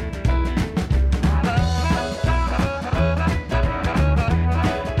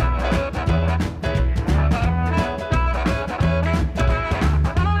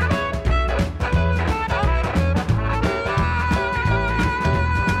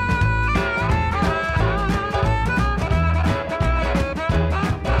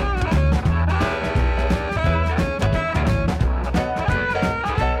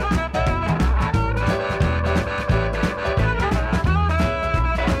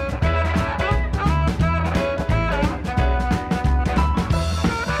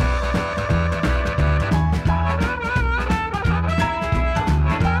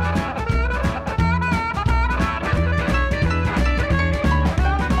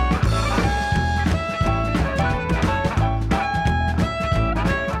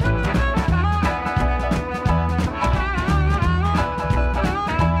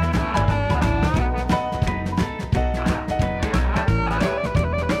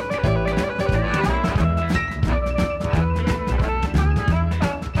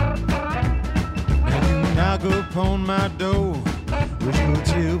 Upon my door, wish could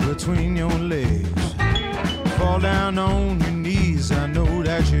chill between your legs. Fall down on your knees, I know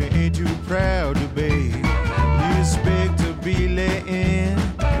that you ain't too proud to beg. You expect to be let in,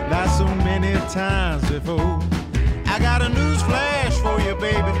 like so many times before. I got a news flash for you,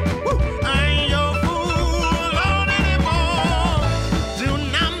 baby. Woo! I ain't your fool on anymore. Do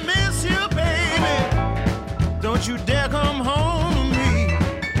not miss you, baby. Don't you dare come home to me.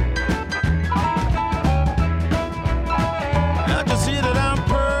 See that I'm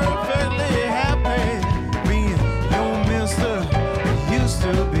perfectly happy being your Mr. used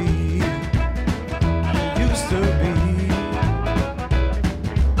to be. Used to be.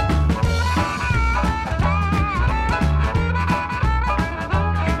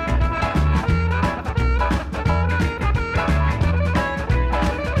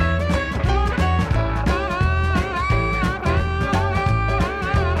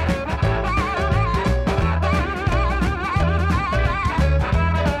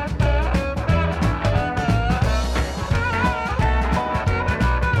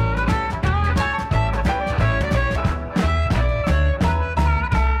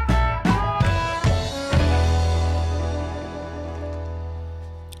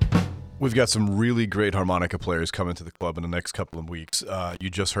 We've got some really great harmonica players coming to the club in the next couple of weeks. You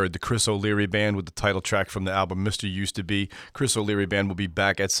just heard the Chris O'Leary Band with the title track from the album Mr. Used to Be. Chris O'Leary Band will be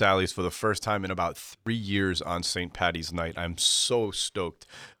back at Sally's for the first time in about 3 years on St. Paddy's Night. I'm so stoked.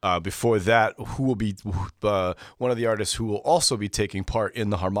 Before that, who will be one of the artists who will also be taking part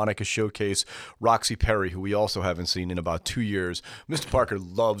in the Harmonica Showcase, Roxy Perry, who we also haven't seen in about 2 years. Mr. Parker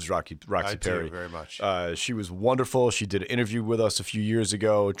loves Roxy Perry. I do, very much. She was wonderful. She did an interview with us a few years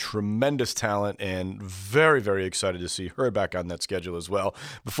ago. Tremendous talent, and very, very excited to see her back on that schedule as well.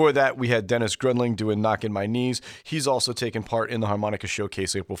 Before that, we had Dennis Grunling doing Knockin' My Knees. He's also taking part in the Harmonica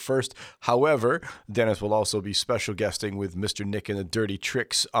Showcase April 1st. However, Dennis will also be special guesting with Mr. Nick and the Dirty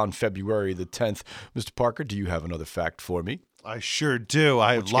Tricks on February the 10th. Mr. Parker, do you have another fact for me? I sure do.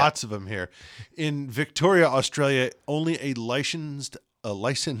 I have lots of them here. In Victoria, Australia, only a licensed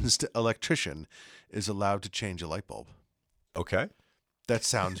electrician is allowed to change a light bulb. Okay. That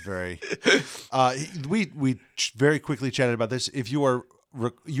sounds very. We very quickly chatted about this. If you are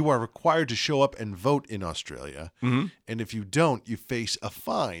required to show up and vote in Australia, and if you don't, you face a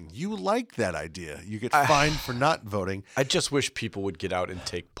fine. You like that idea? You get fined for not voting. I just wish people would get out and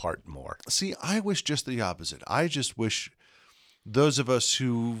take part more. See, I wish just the opposite. I just wish those of us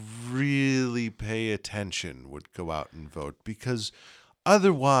who really pay attention would go out and vote, because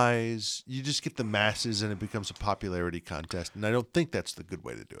otherwise you just get the masses and it becomes a popularity contest, and I don't think that's the good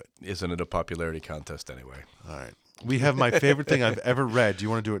way to do it. Isn't it a popularity contest anyway? All right. We have my favorite thing I've ever read. Do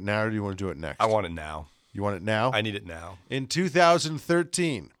you want to do it now or do you want to do it next? I want it now. You want it now? I need it now. In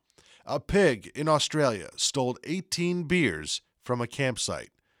 2013, a pig in Australia stole 18 beers from a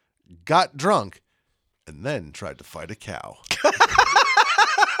campsite, got drunk, and then tried to fight a cow.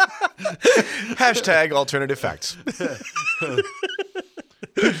 Hashtag alternative facts.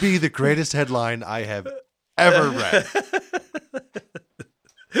 Could be the greatest headline I have ever read.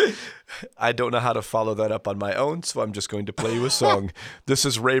 I don't know how to follow that up on my own, so I'm just going to play you a song. This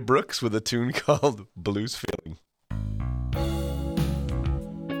is Ray Brooks with a tune called Blues Feeling.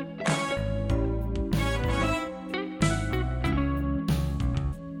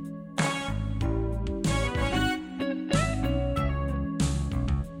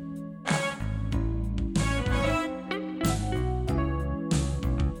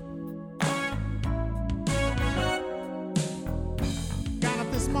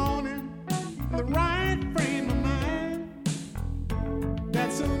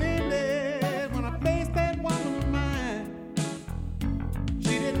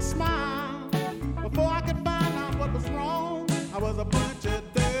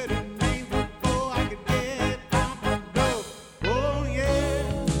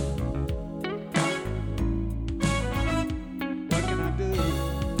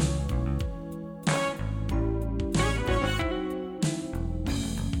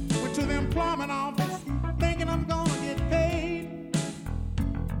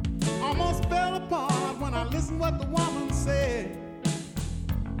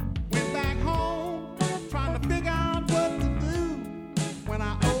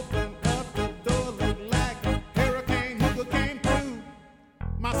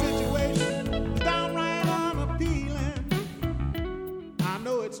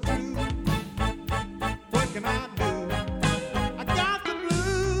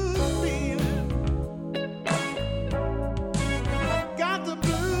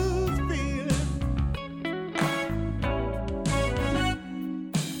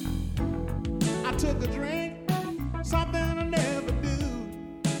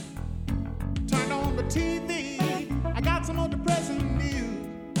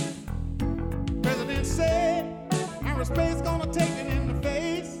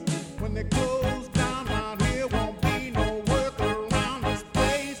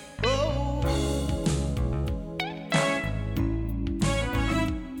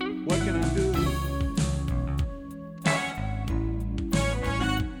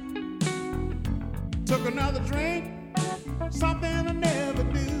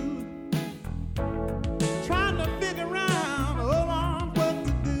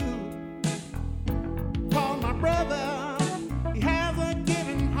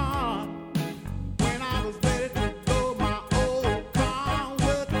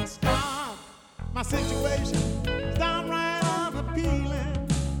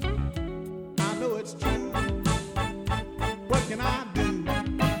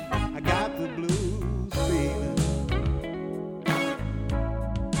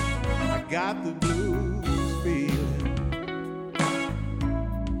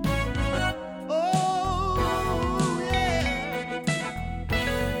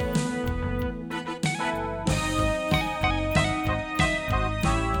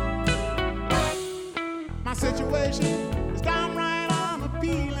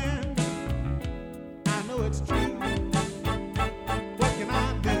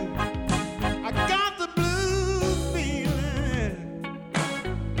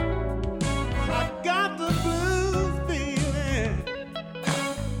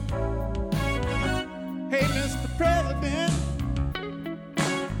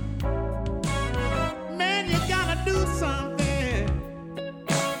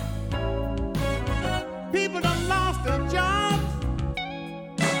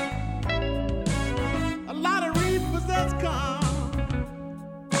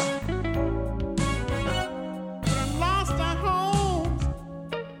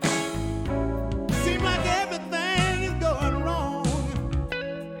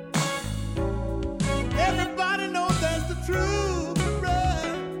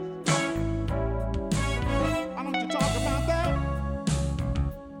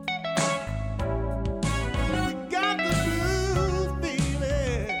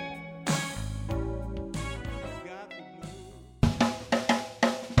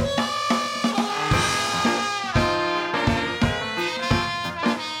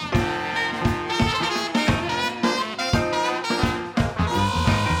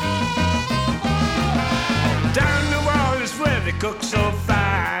 cook so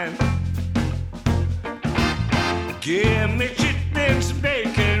fine. Give me chitlins,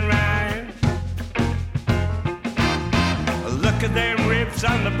 bacon, rind. Look at them ribs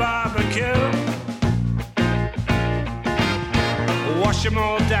on the barbecue. Wash them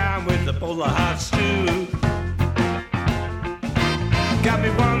all down with a bowl of hot stew. Got me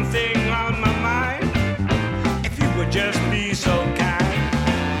one thing on my mind. If you would just be so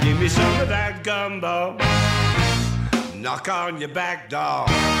kind, give me some of that gumbo. Knock on your back door.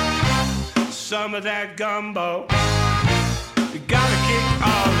 Some of that gumbo. You gotta kick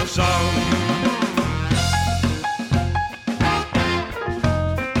all the songs.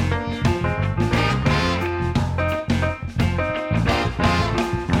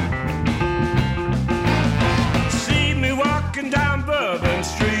 Down Bourbon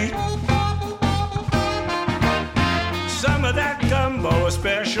Street, some of that gumbo a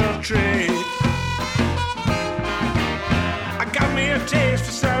special treat. I got me a taste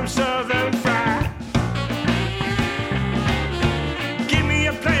for some southern fry. Give me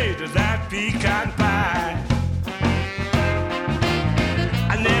a plate of that pecan pie.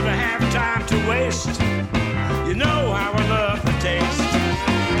 I never have time to waste. You know how I love the taste.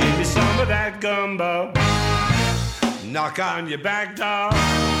 Give me some of that gumbo. Knock on your back door.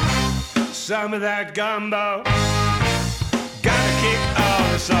 Some of that gumbo. Gotta kick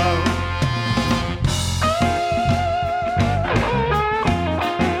all the song.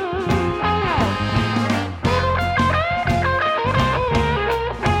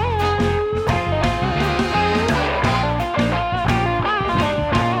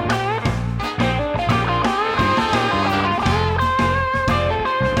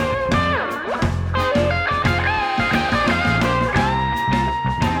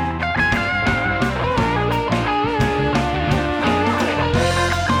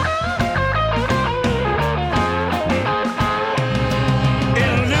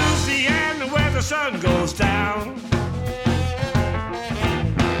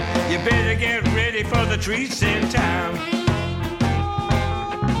 For the treats in town.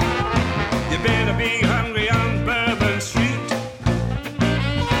 You better be hungry on Bourbon Street.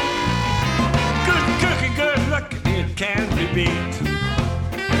 Good cooking, good looking, it can't be beat.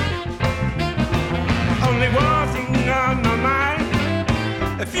 Only one thing on my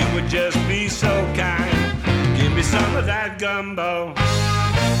mind. If you would just be so kind, give me some of that gumbo.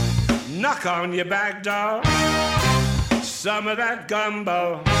 Knock on your back door. Some of that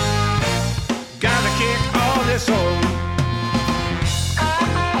gumbo. Gotta kick all this home.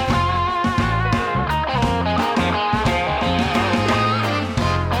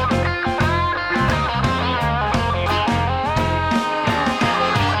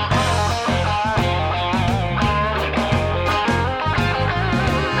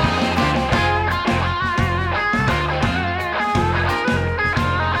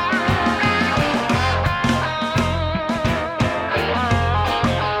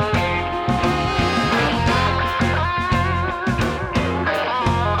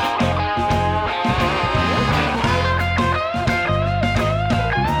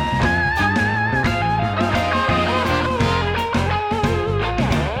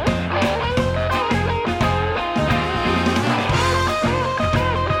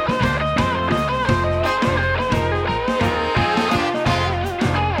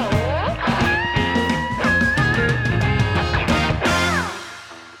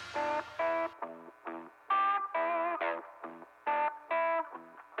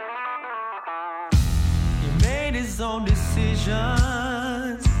 His own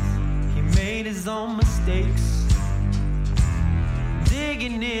decisions, he made his own mistakes,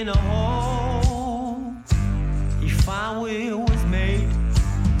 digging in a hole he found where it was made.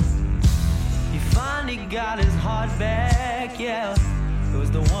 He finally got his heart back, yeah, it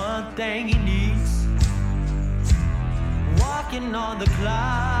was the one thing he needs. Walking on the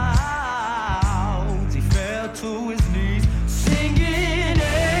clouds, he fell to his knees, singing,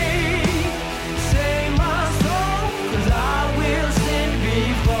 hey, save my soul, 'cause I will sin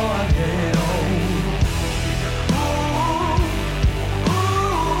before I get old. Ooh,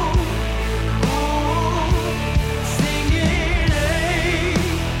 ooh, ooh, singing, hey,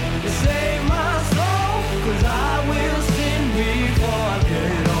 save my soul, 'cause I will sin before I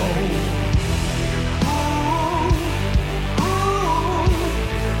get old. Ooh, ooh,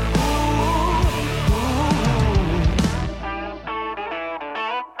 ooh, ooh.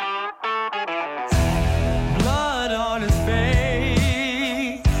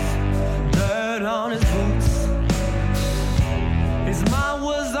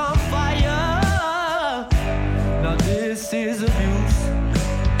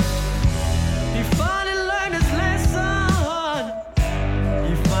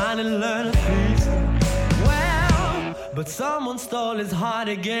 someone stole his heart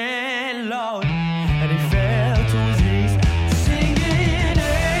again, Lord, and he fell to his knees, singing,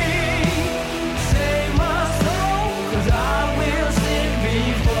 hey, save my soul, 'cause I will sin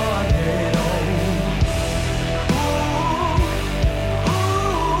before I get home. Ooh,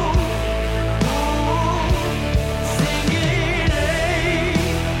 ooh, ooh, singing, hey,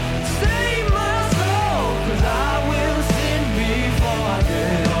 save my soul, 'cause I will sin before I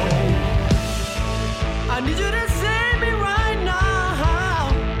get home. I need you to save me right now,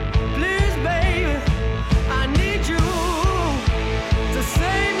 please, baby. I need you to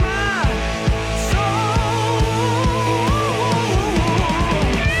save my soul.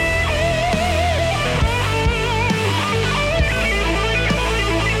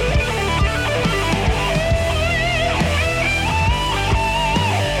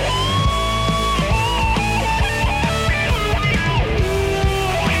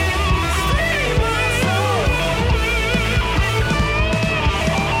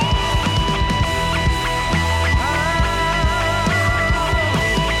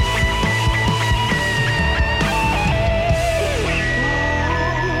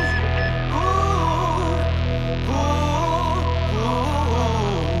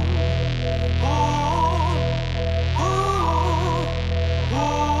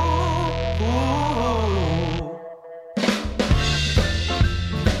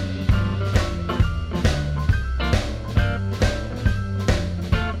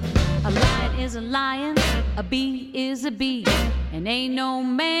 A lion is a lion, a bee is a bee, and ain't no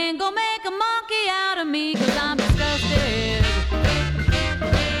man gonna make a monkey out of me, 'cause I'm disgusted.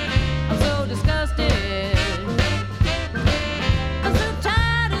 I'm so disgusted. I'm so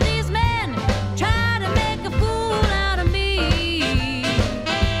tired of these men trying to make a fool out of me.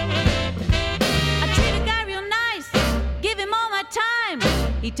 I treat a guy real nice, give him all my time.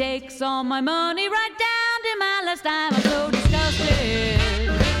 He takes all my money right down to my last dime. I'm so disgusted.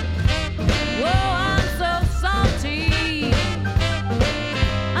 Whoa, I'm so salty.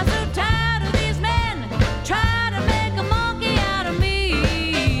 I'm so tired of these men trying to make a monkey out of me.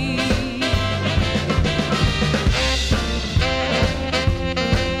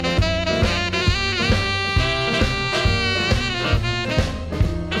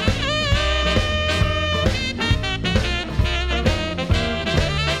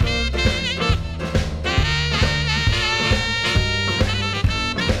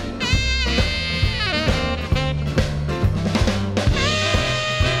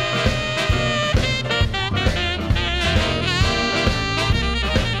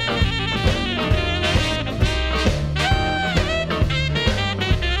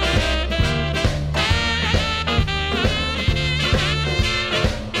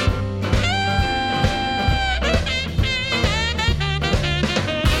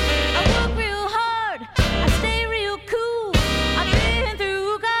 I work real hard, I stay real cool. I've been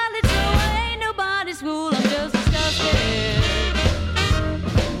through college, so I ain't nobody's fool. I'm just disgusted.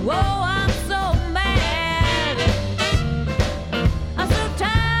 Whoa, I'm so mad. I'm so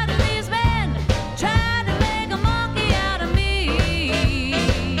tired of these men trying to make a monkey out of me.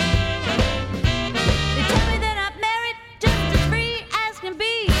 They tell me that I'm married, just as free as can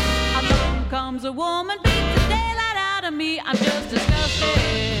be. Along comes a woman, beats the daylight out of me. I'm just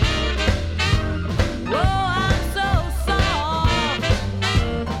disgusted. Whoa, I'm so soft.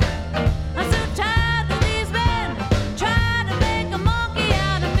 I'm so tired of these men trying to make a monkey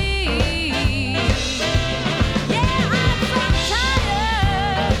out of me. Yeah, I'm so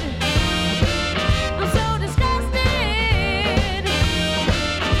tired. I'm so disgusted.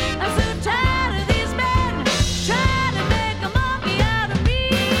 I'm so tired of these men trying to make a monkey out of me.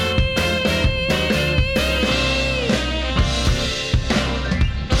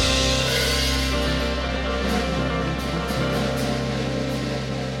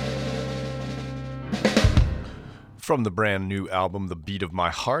 From the brand new album, The Beat of My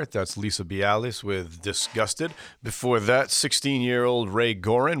Heart, that's Lisa Bialis with Disgusted. Before that, 16-year-old Ray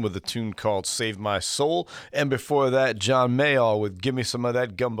Gorin with a tune called Save My Soul. And before that, John Mayall with Give Me Some of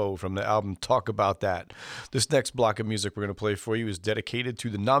That Gumbo from the album Talk About That. This next block of music we're going to play for you is dedicated to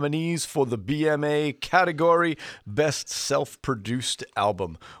the nominees for the BMA category Best Self-Produced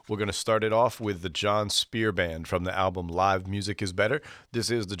Album. We're going to start it off with the John Spear Band from the album Live Music is Better.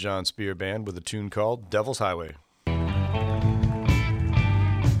 This is the John Spear Band with a tune called Devil's Highway.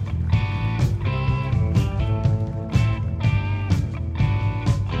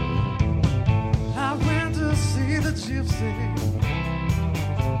 I went to see the gypsy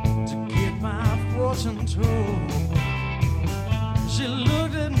to get my fortune told. She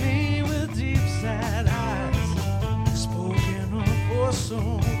looked at me with deep sad eyes, spoke in a voice so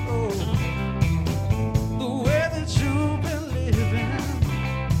cold. The way that you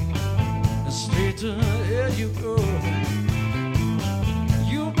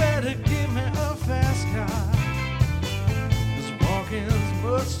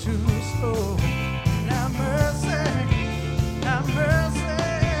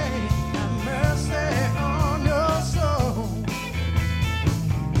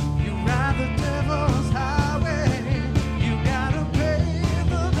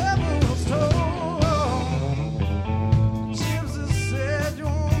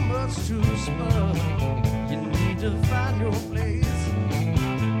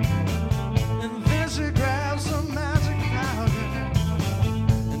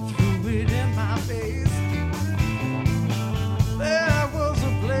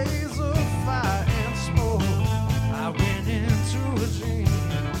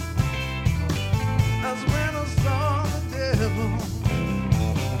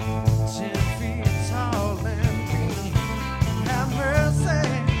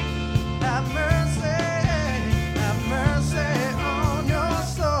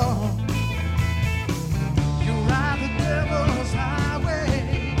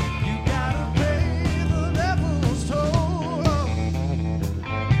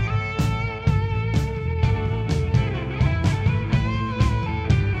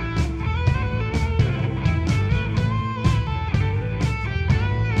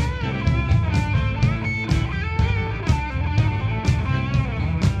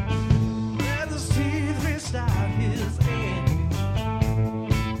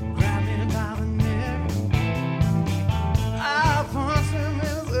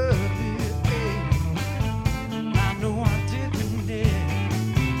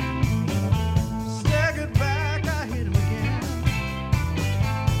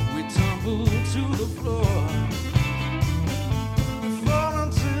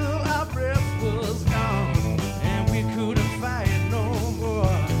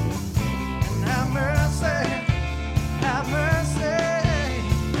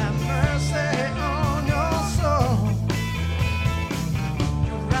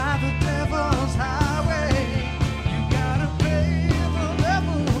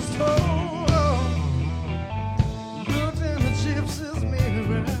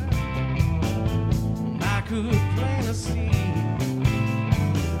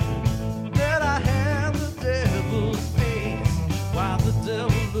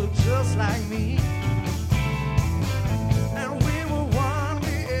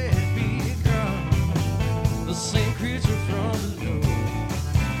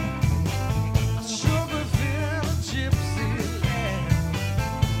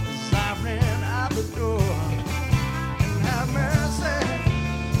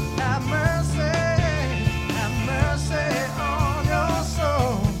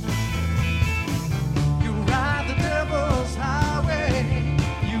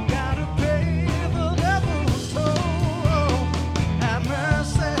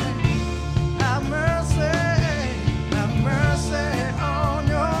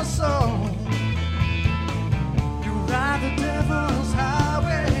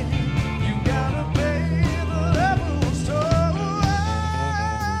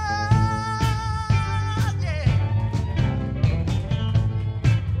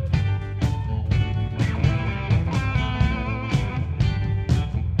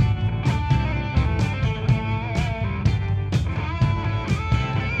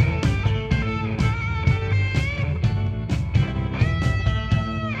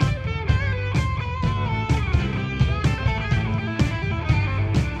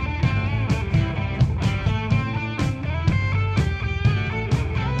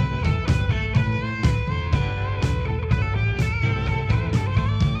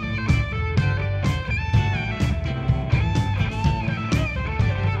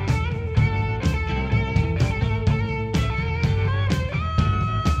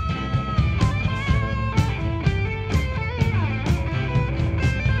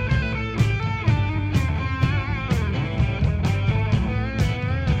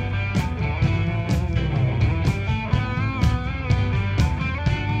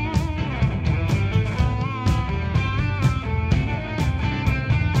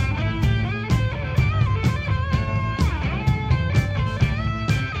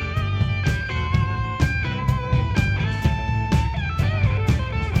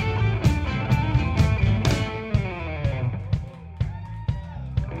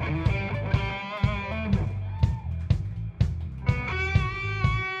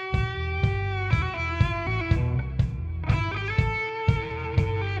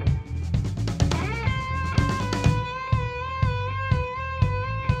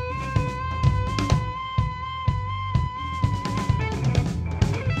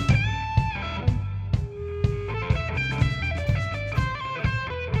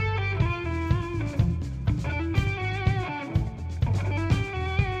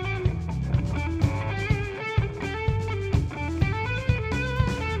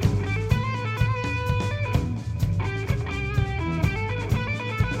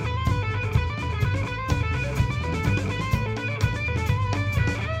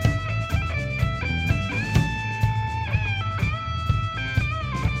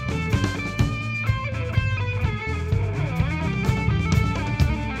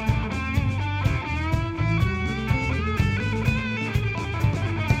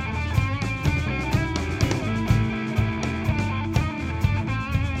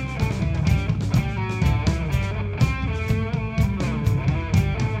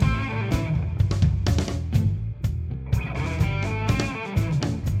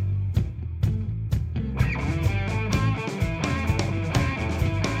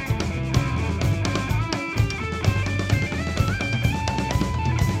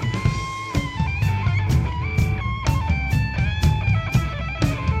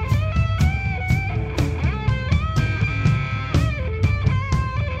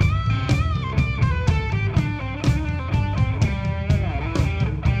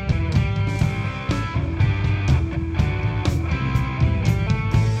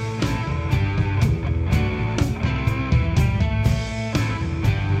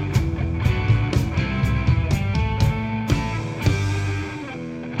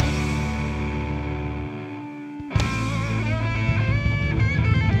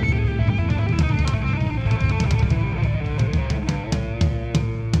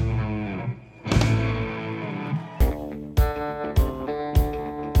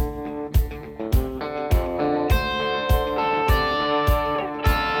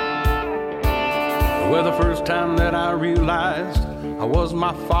first time that I realized I was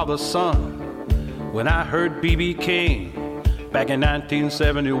my father's son, when I heard B.B. King back in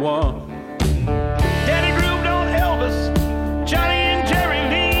 1971. Daddy grooved on Elvis, Johnny and Jerry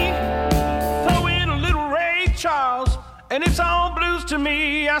Lee, throw in a little Ray Charles, and it's all blues to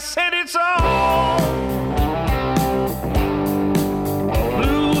me. I said it's all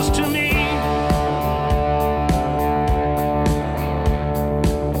blues to me.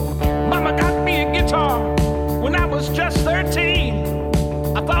 Mama got me a guitar when I was just 13.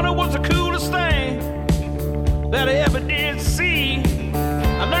 I thought it was the coolest thing that I ever did see.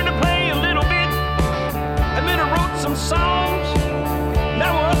 I learned to play a little bit, and then I wrote some songs.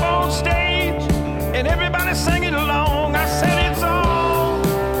 Now we're up on stage, and everybody singing along. I said it's all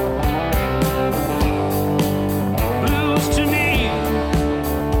blues to me.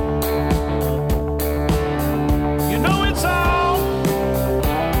 You know it's all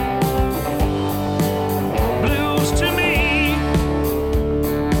blues to me.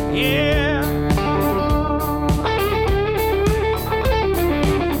 Yeah.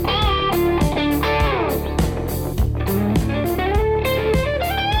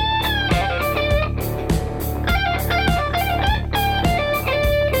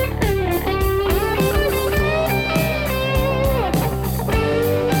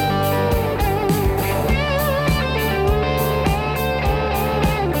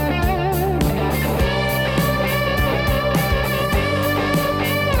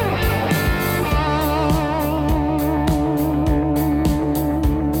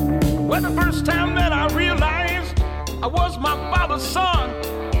 Well, the first time that I realized I was my father's son,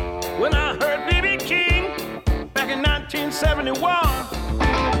 when I heard B.B. King back in 1971.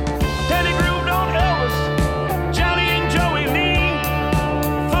 Daddy grooved on Elvis, Johnny and Joey Lee,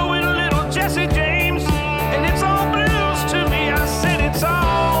 throw in a little Jesse James, and it's all blues to me. I said it's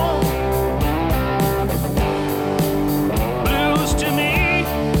all blues to me.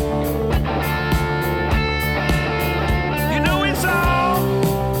 You know it's all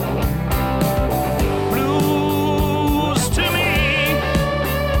blues to me.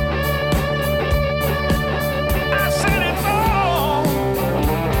 I said it's all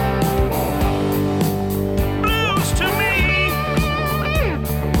blues to me.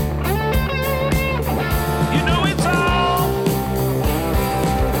 You know it's all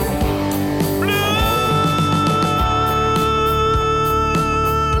blues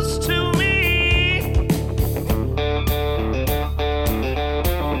to me.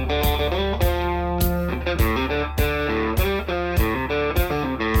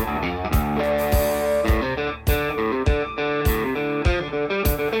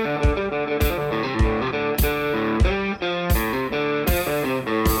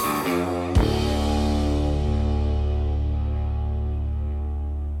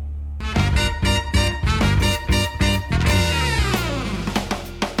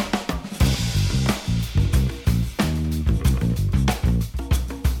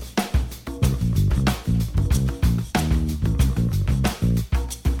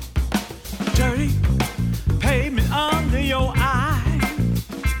 Dirty pavement under your eye,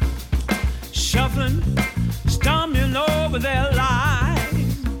 shuffling, stumbling over their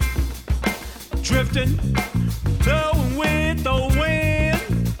lies, drifting, blowing with the wind.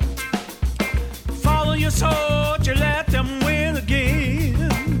 Follow your soul, you let them win again.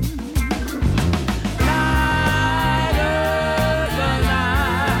 Light up the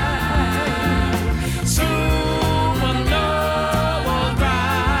night, supernova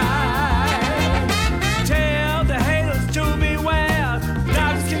bright. Tell the haters to beware.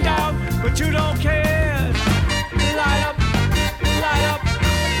 Dogs can doubt, but you don't care. Light up, light up.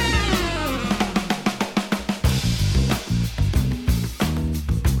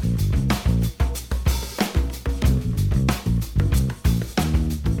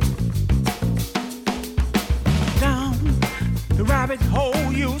 Down the rabbit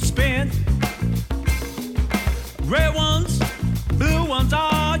hole you spin. Red ones, blue ones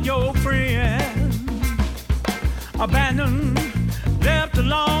are your friends. Abandoned, left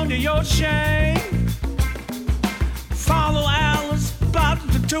alone to your shame. Follow Alice, but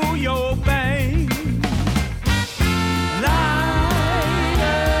to your pain. Light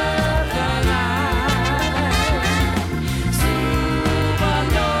up the night,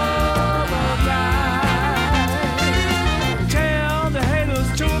 supernova bright. Tell the haters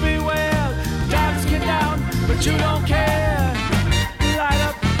to beware. Dogs get down, but you don't care. Light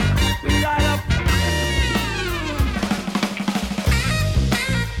up, light up.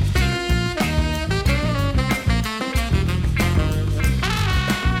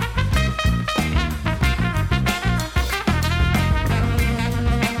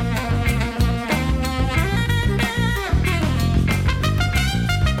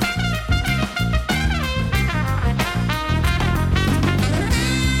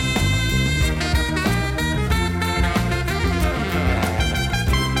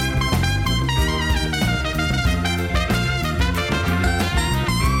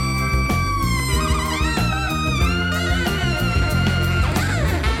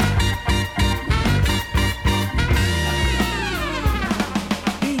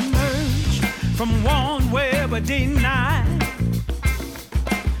 Friday night.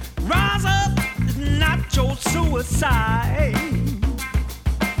 Rise up, it's not your suicide.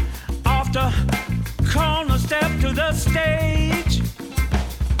 Off the corner, step to the stage.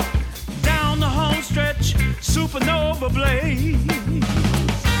 Down the home stretch, supernova blaze.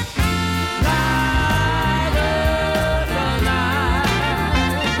 Light up the night,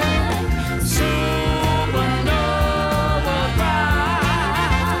 supernova bright.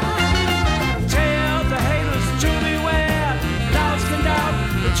 Tell the haters to beware, doubts can doubt,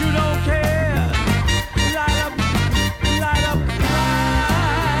 but you don't care. Light up, light up,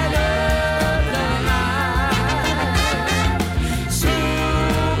 light up the night, supernova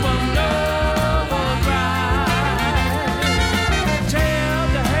bright. Tell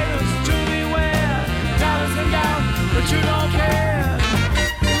the haters to beware, doubts can doubt, but you don't care.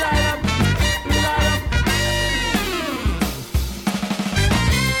 Light up, light up.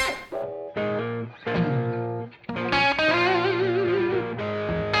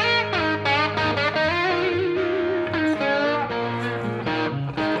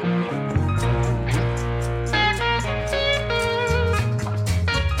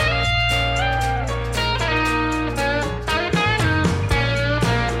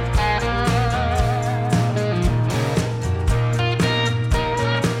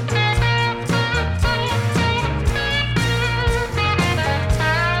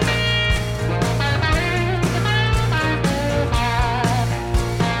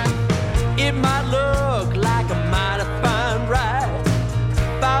 It might look like a mighty fine ride,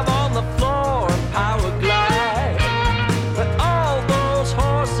 5 on the floor and power glide, but all those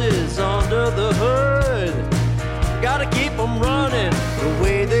horses under the hood, gotta keep them running the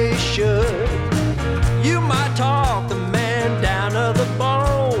way they should. You might talk the man down to the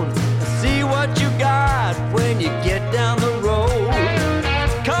bone, see what you got when you get down the road.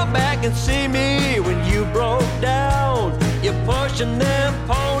 Come back and see me when you broke down. You're pushing them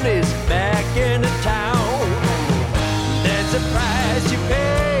ponies back into town. There's a price you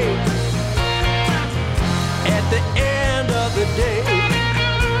pay at the end of the day.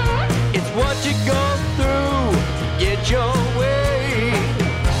 It's what you go through to get your way.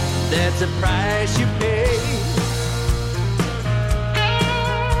 That's a price you pay.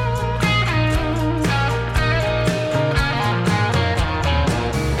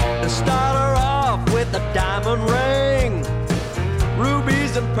 Start her off with a diamond ring.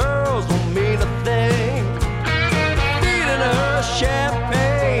 Rubies and pearls won't mean a thing. Feeding her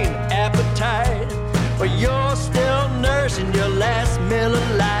champagne appetite, but you're still nursing your last meal of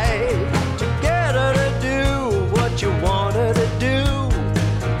life. To get her to do what you want her to do,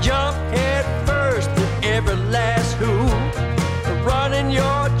 jump head first through every last hoop, running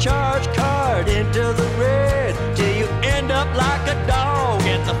your charge card into the red till you end up like a dog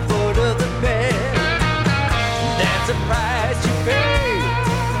at the foot of the bed. That's a price you pay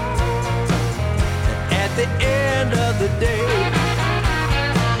at the end of the day.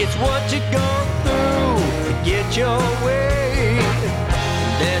 It's what you go through to get your way.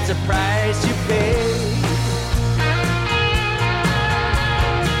 That's a price you pay.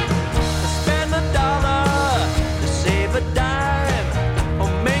 Spend $1 to save a dime, or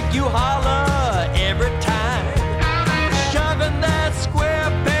make you holler every time. Shoving that square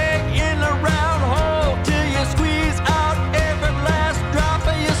peg in a round hole till you squeeze out every last drop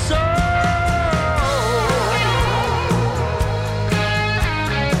of your soul.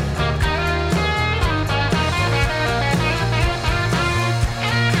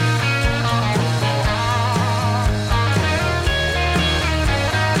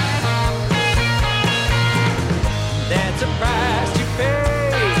 That's a price you pay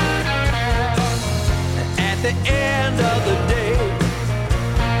at the end of the day.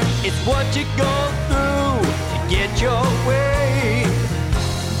 It's what you go through to get your way.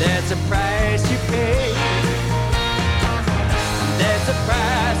 That's a price you pay. That's a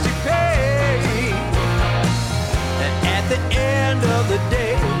price you pay at the end of the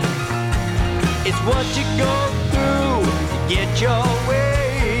day. It's what you go through to get your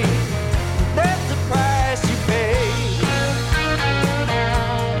way. That's the price you pay.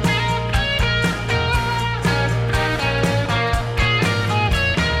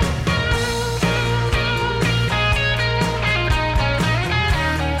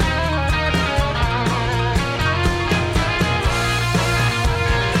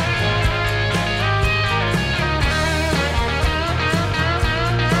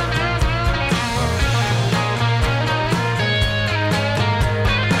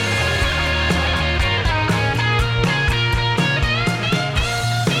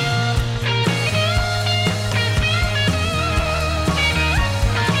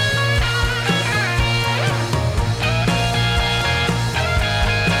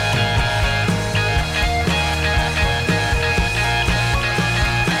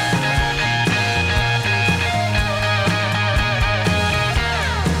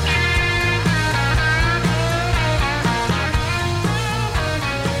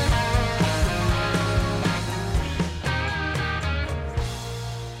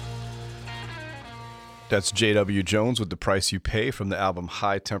 That's J.W. Jones with The Price You Pay from the album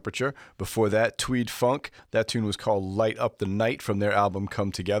High Temperature. Before that, Tweed Funk. That tune was called Light Up the Night from their album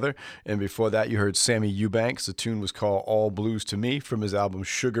Come Together. And before that, you heard Sammy Eubanks. The tune was called All Blues to Me from his album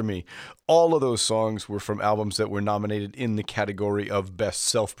Sugar Me. All of those songs were from albums that were nominated in the category of Best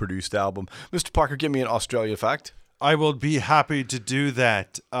Self-Produced Album. Mr. Parker, give me an Australia fact. I will be happy to do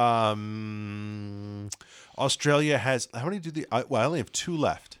that. Australia has... How many do the... Well, I only have 2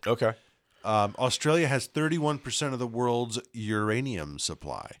 left. Okay. Australia has 31% of the world's uranium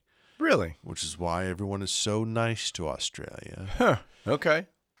supply. Really? Which is why everyone is so nice to Australia. Huh. Okay.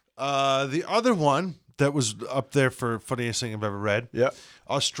 The other one that was up there for funniest thing I've ever read. Yeah.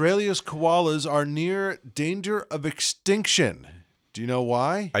 Australia's koalas are near danger of extinction. Do you know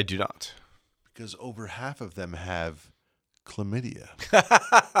why? I do not. Because over half of them have chlamydia.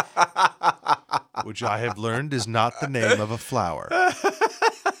 Which I have learned is not the name of a flower.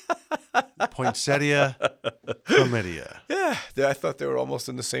 Poinsettia chlamydia. Yeah, I thought they were almost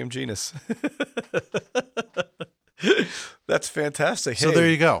in the same genus. That's fantastic. So there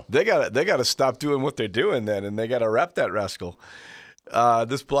you go. They got to stop doing what they're doing then, and they got to wrap that rascal.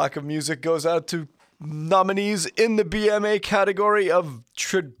 This block of music goes out to nominees in the BMA category of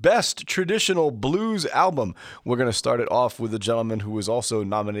Best Traditional Blues Album. We're going to start it off with a gentleman who was also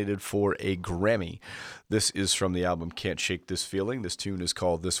nominated for a Grammy. This is from the album Can't Shake This Feeling. This tune is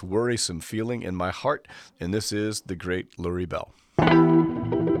called This Worrisome Feeling in My Heart, and this is the great Lurie Bell.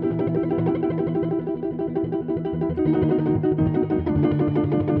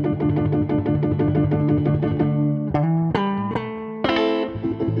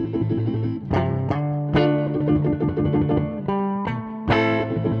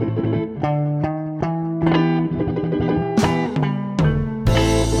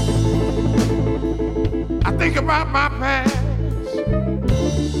 Think about my past,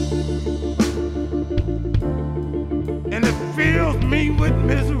 and it fills me with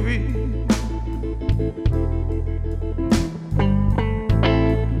misery.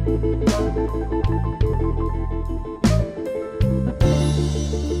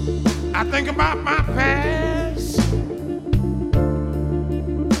 I think about my past,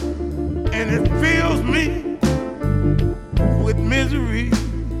 and it fills me with misery.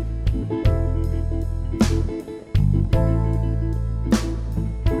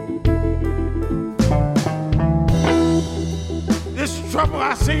 Trouble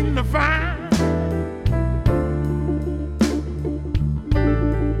I seem to find,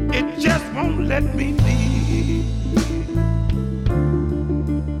 it just won't let me be.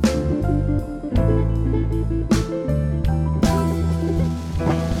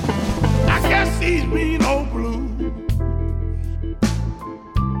 I guess these mean old blues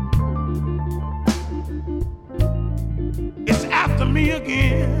it's after me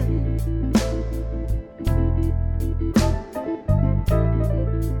again.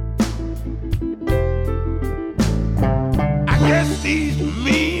 These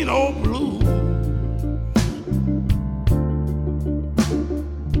mean old blues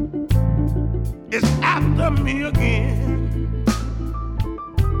it's after me again.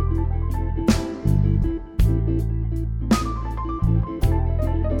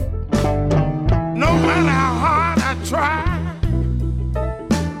 No matter how hard I try,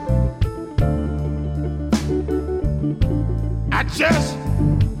 I just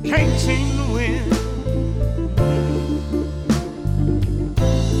can't seem to win.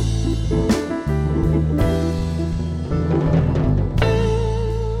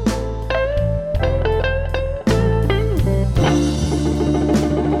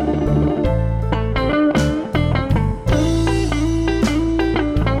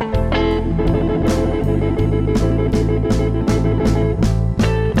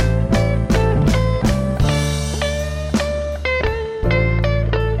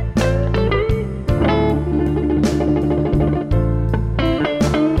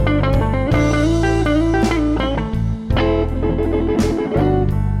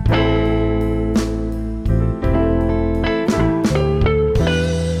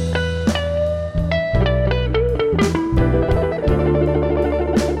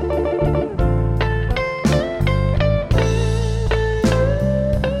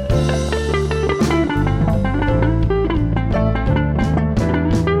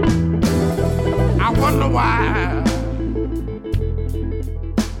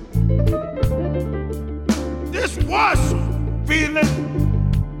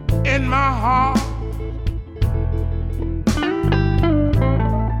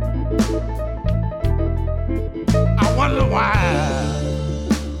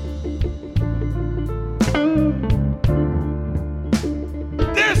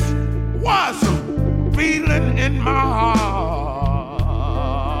 feeling in my heart.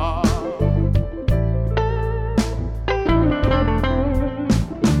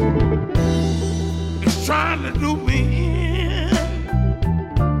 It's trying to do me in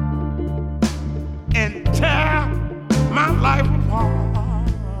and tear my life apart.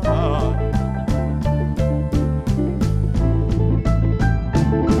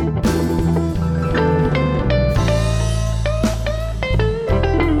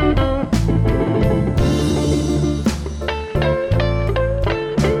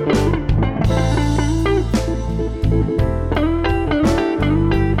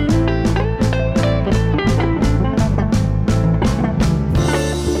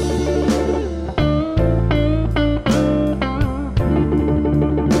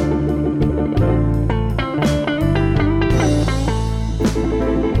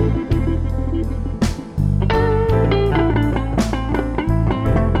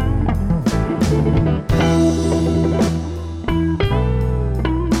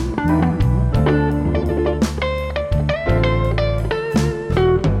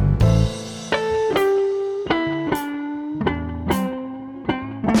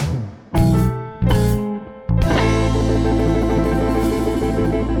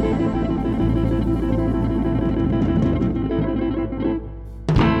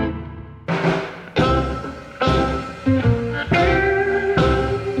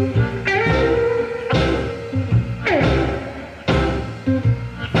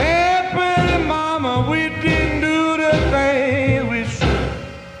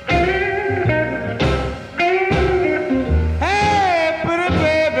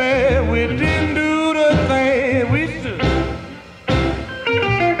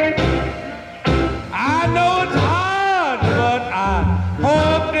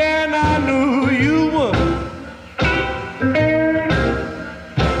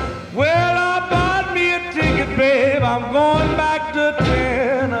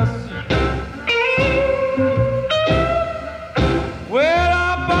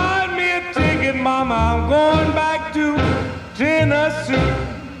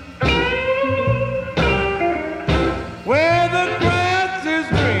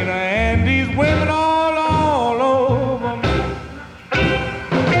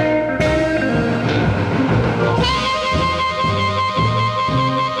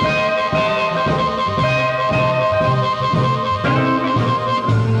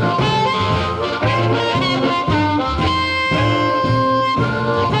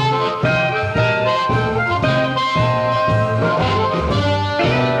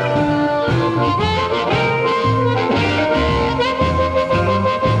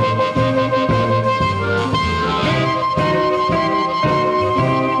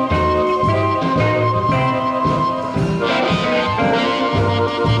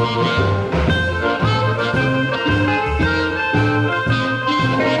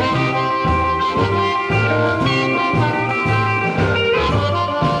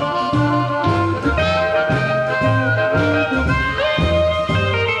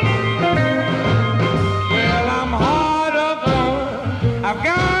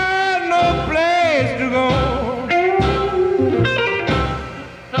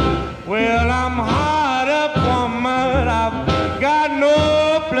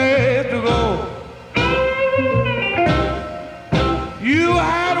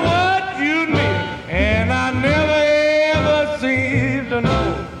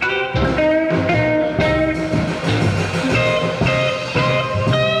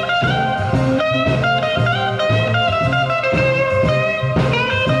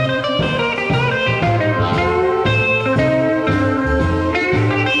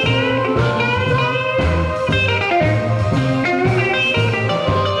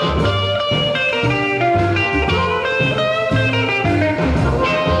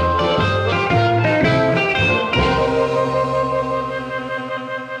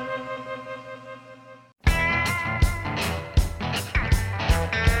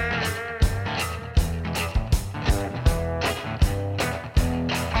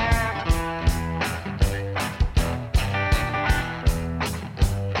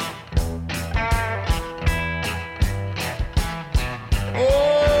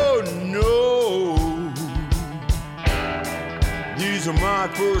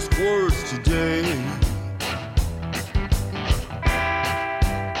 First words today.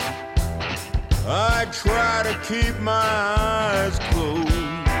 I try to keep my eyes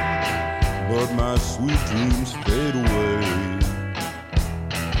closed, but my sweet dreams fade away.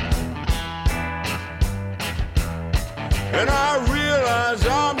 And I realize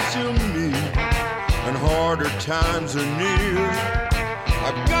I'm still me, and harder times are near.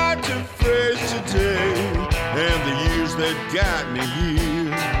 I've got to face today and the years that got me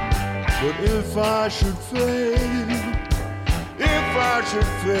here. But if I should fail,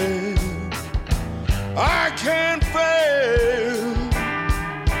 I can't fail.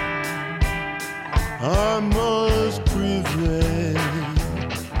 I must prevail.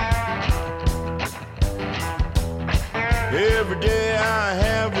 Every day I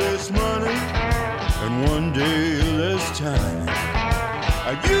have less money and one day less time.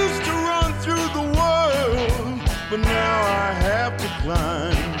 I used to run through the world, but now I have to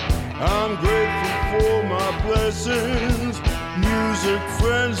climb. I'm grateful for my blessings, music,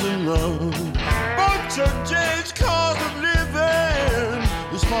 friends, and love. But today's cost of living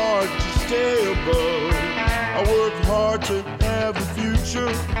is hard to stay above. I work hard to have a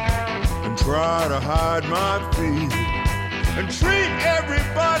future and try to hide my fear and treat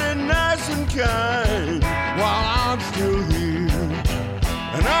everybody nice and kind while I'm still here.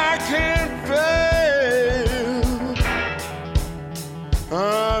 And I can't fail.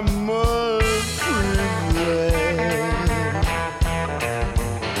 I must prevail.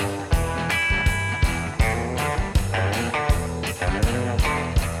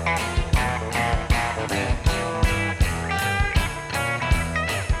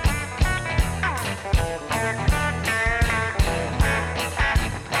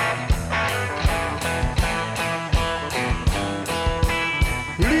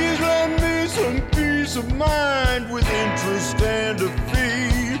 Please lend me some peace of mind with interest and a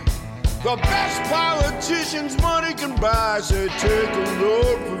fee. The best politicians money can buy say take a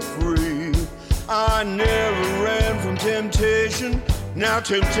load for free. I never ran from temptation, now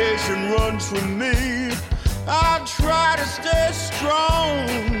temptation runs from me. I try to stay strong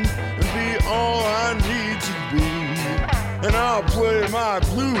and be all I need to be. And I'll play my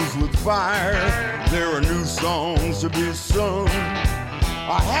blues with fire. There are new songs to be sung.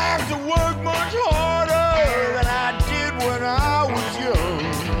 I have to work much harder than I did when I was young.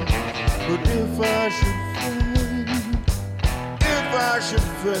 But if I should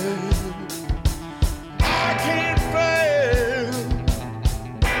fail, I can't fail.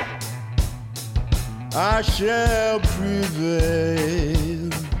 I shall prevail.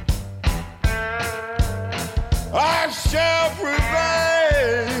 I shall prevail.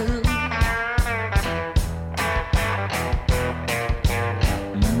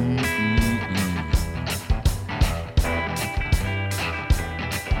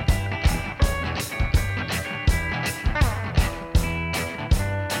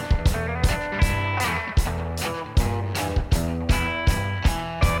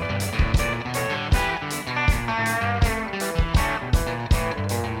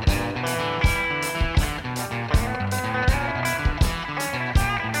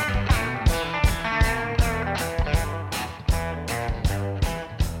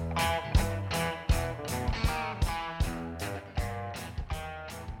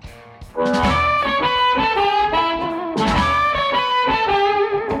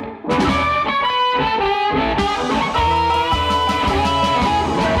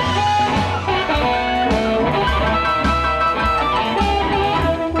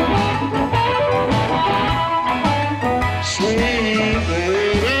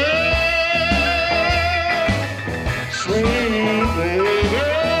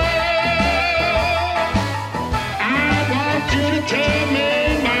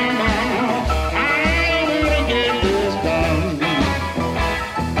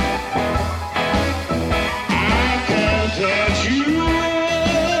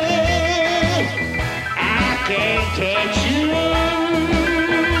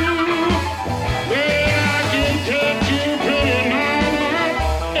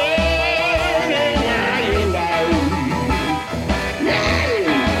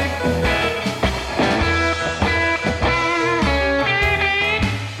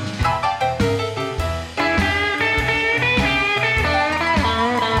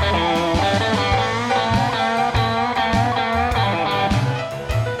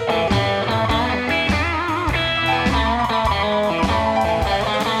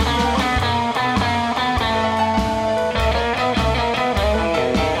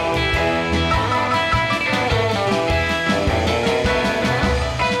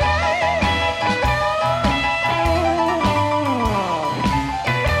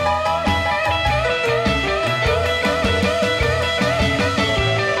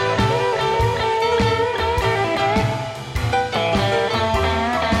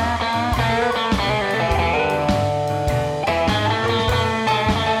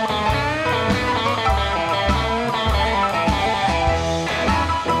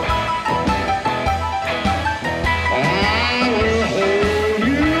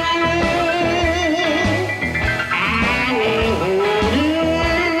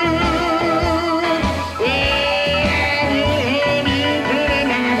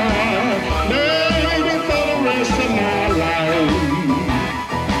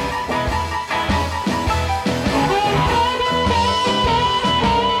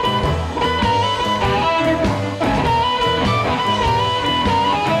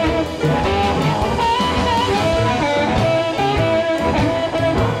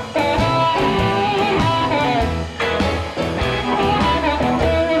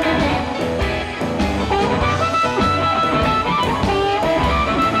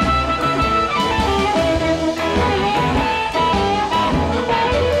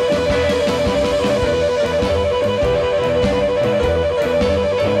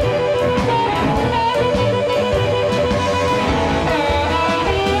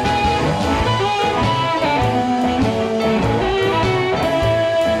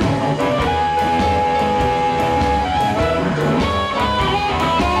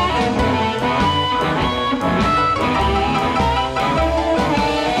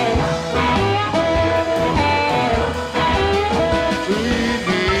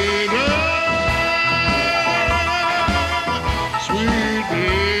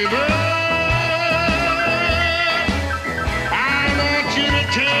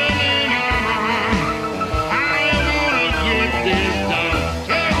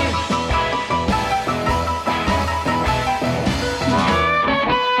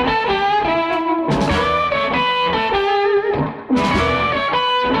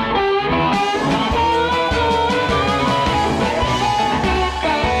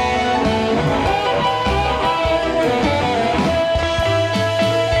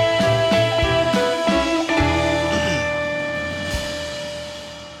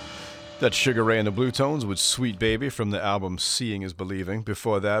 That's Sugar Ray and the Blue Tones with Sweet Baby from the album Seeing is Believing.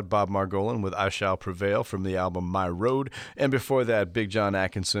 Before that, Bob Margolin with I Shall Prevail from the album My Road. And before that, Big John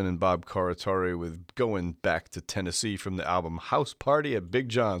Atkinson and Bob Corritore with Going Back to Tennessee from the album House Party at Big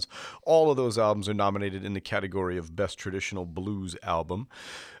John's. All of those albums are nominated in the category of Best Traditional Blues Album.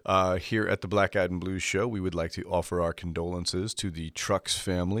 Here at the Black Eyed and Blues Show, we would like to offer our condolences to the Trucks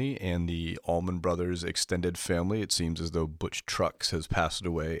family and the Allman Brothers extended family. It seems as though Butch Trucks has passed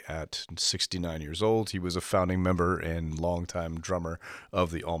away at 69 years old. He was a founding member and longtime drummer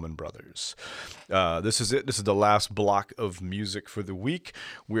of the Allman Brothers. This is it. This is the last block of music for the week.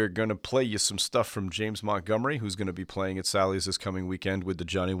 We're going to play you some stuff from James Montgomery, who's going to be playing at Sally's this coming weekend with the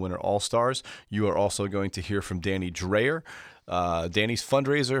Johnny Winter All-Stars. You are also going to hear from Danny Dreyer. Danny's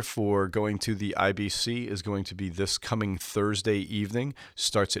fundraiser for going to the IBC is going to be this coming Thursday evening.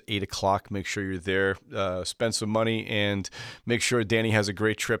 Starts at 8 o'clock. Make sure you're there. Spend some money and make sure Danny has a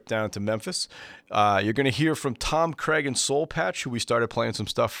great trip down to Memphis. You're going to hear from Tom Craig and Soul Patch, who we started playing some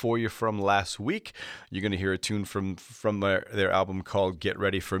stuff for you from last week. You're going to hear a tune from their album called Get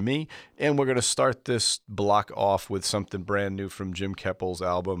Ready for Me. And we're going to start this block off with something brand new from Jim Keppel's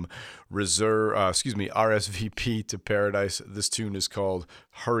album, RSVP to Paradise. This tune is called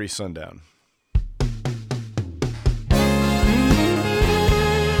Hurry Sundown.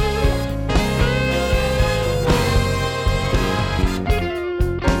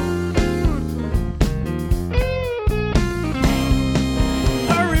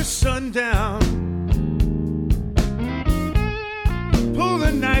 Hurry sundown, pull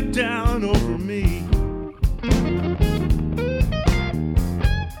the night down over me.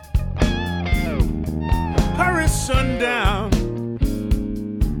 Hurry sundown,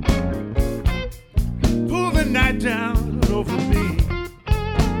 pull the night down over me.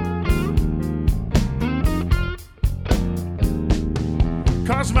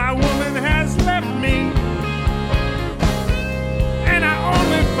 Cause my woman has left me, and I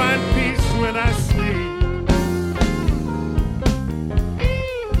only find peace when I sleep.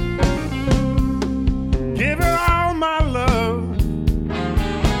 Give her all my love,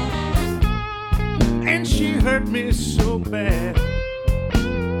 and she hurt me so bad.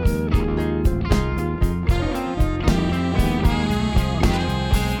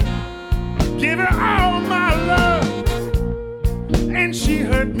 Give her all my love, and she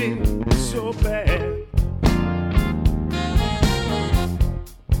hurt me so bad.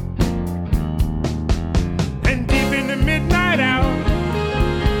 And deep in the midnight hour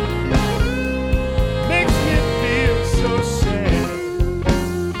makes me feel so sad.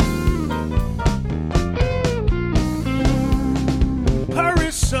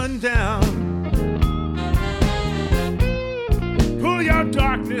 Hurry sundown, pull your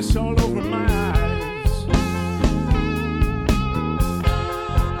darkness all over my eyes.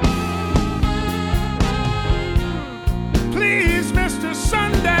 Please, Mr.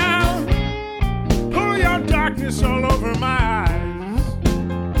 Sundown, pull your darkness all over my eyes.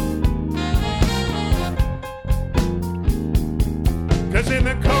 'Cause in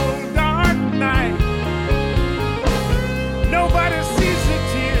the cold dark night, nobody sees the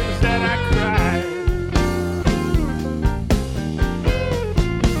tears that I cry.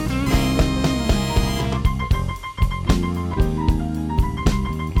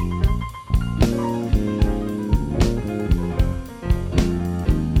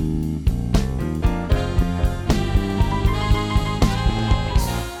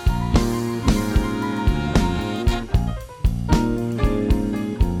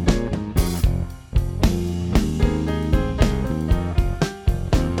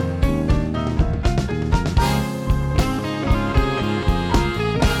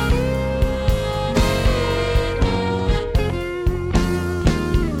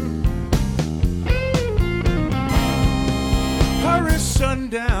 Hurry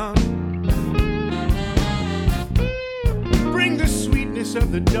sundown, bring the sweetness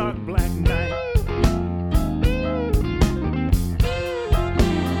of the dark black night.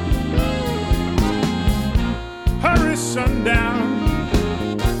 Hurry sundown,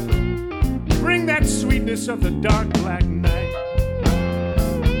 bring that sweetness of the dark black night.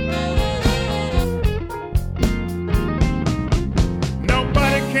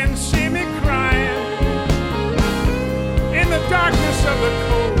 Nobody can see me crying in the darkness of the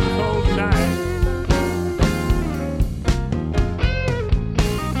cold, cold night.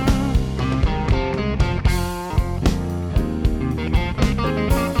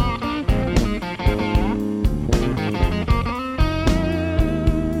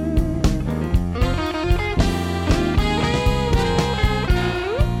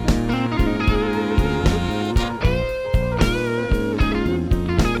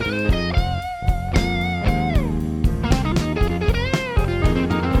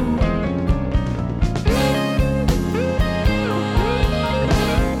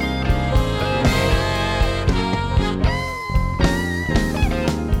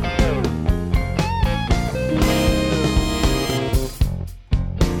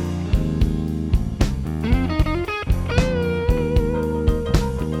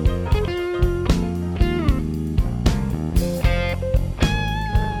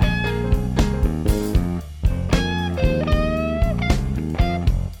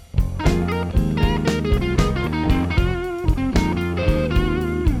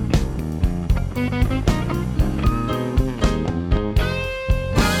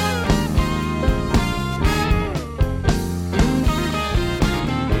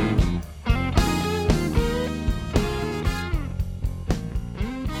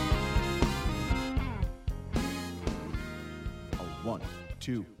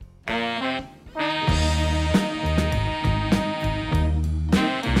 2.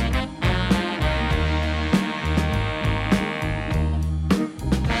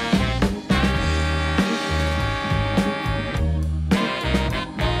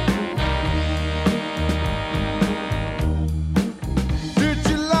 Did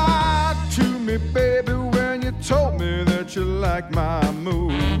you lie to me, baby, when you told me that you liked my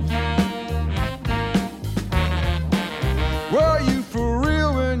moves? Were you for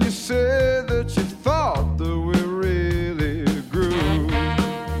real when you said that you thought that we really grew?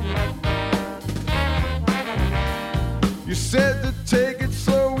 You said to take it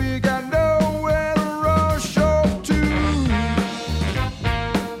slow, we got nowhere to rush off to.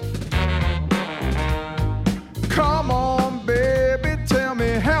 Come on, baby, tell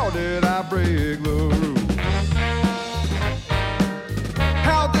me, how did I break the rules?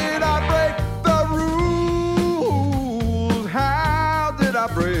 How did I break the rules? How did I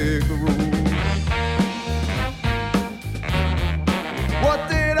break the rules? What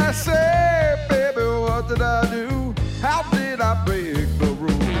did I say, baby? What did I do? How did I break the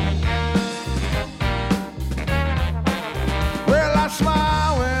rules? Well, I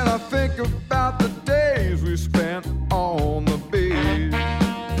smile when I think about the days we spent on the beach.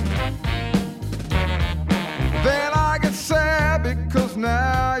 Then I get sad because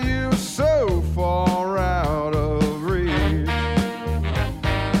now you're so far out of reach.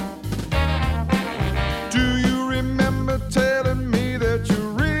 Do you remember telling me that you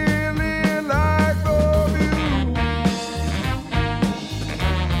really like the view?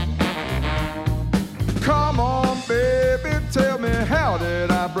 Come on, baby, tell me, how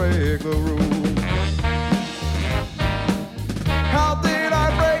did I break the rules? How did I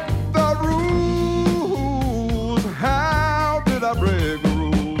break the rules? How did I break the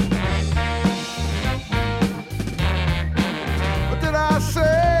rules? What did I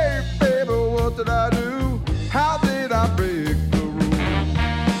say, baby? What did I do? How did I break the rules?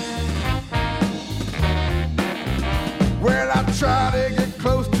 Well, I tried to get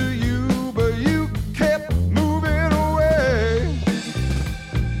close to you, but you kept moving away.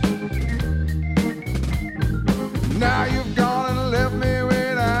 Now you've gone and left me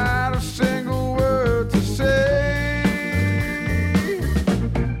without a single word to say.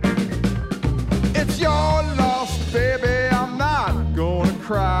 It's your loss, baby, I'm not gonna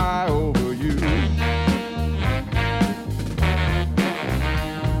cry over you.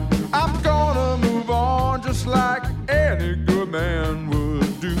 I'm gonna move on just like any good man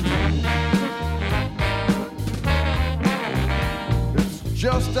would do. It's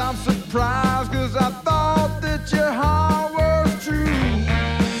just I'm surprised 'cause I thought that your heart was true.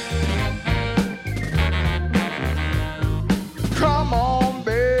 Come on,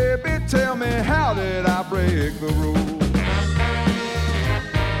 baby, tell me, how did I break the rules?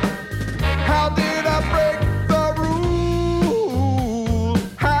 How did I break the rules?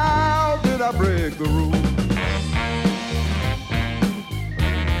 How did I break the rules?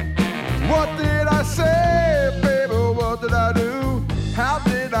 What did I say, baby? What did I do? How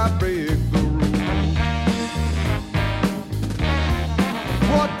did I break the rules?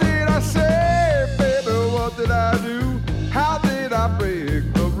 What did I say, baby? What did I do? How did I break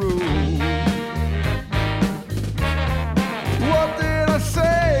the rules? What did I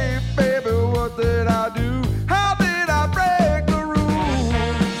say, baby? What did I do? How did I break the rules?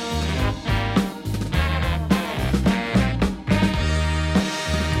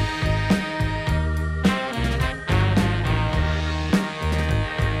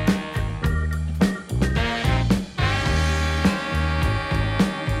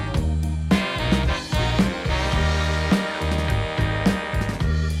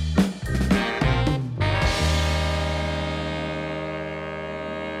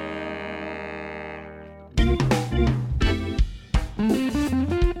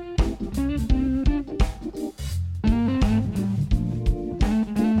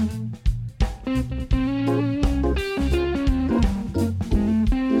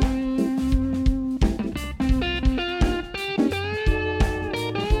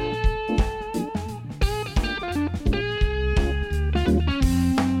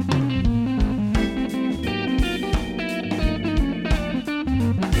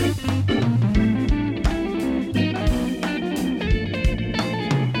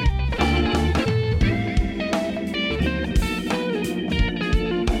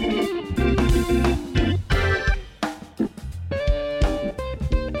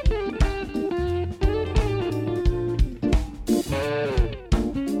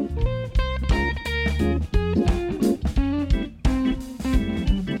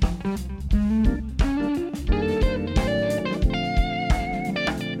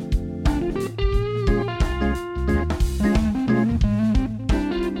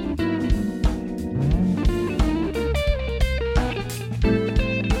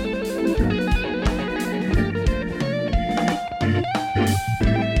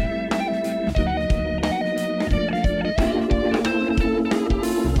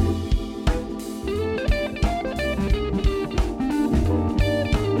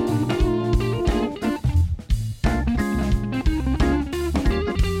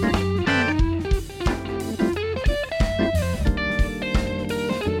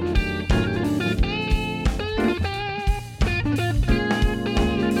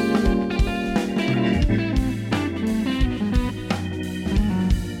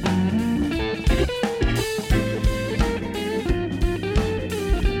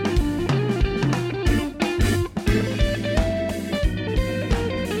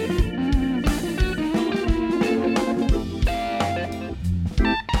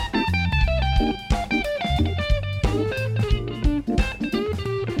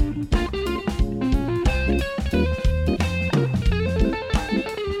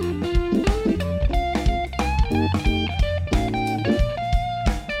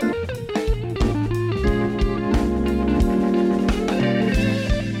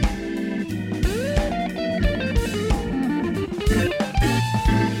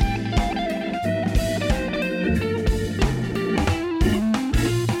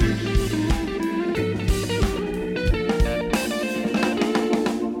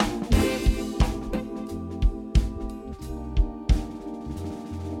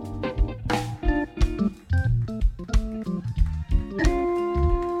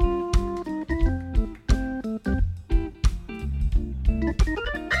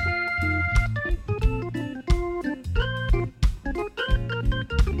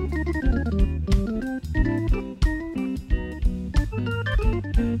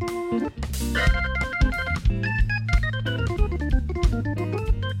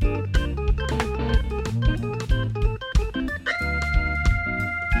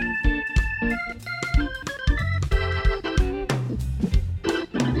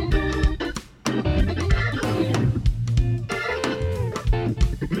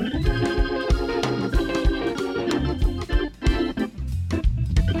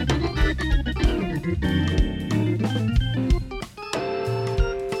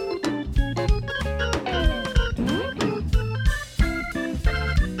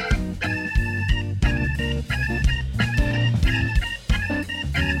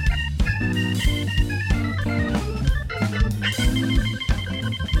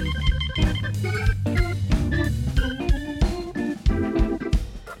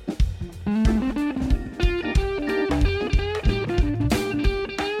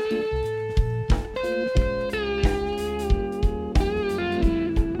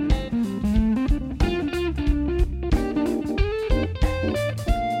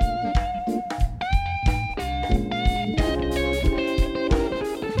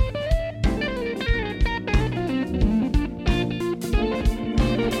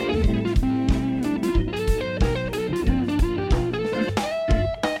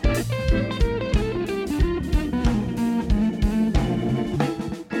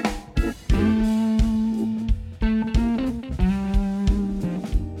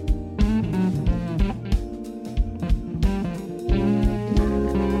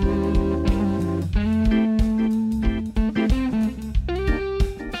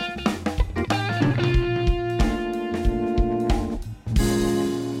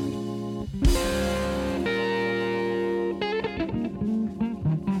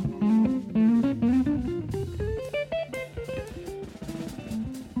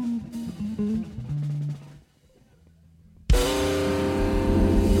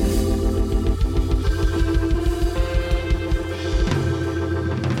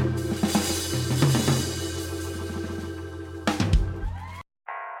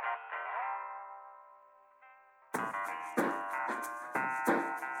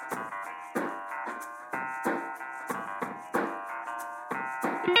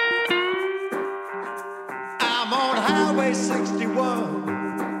 I'm on Highway 61,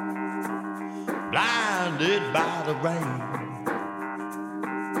 blinded by the rain.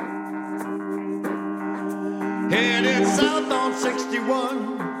 Headed south on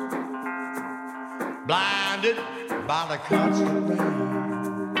 61, blinded by the constant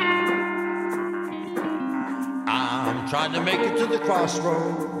rain. I'm trying to make it to the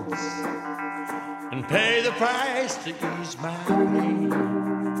crossroads and pay the price to ease my pain.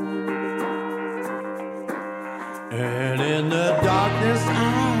 And in the darkness I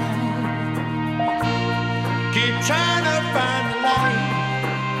keep trying to find the light,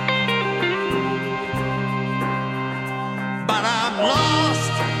 but I'm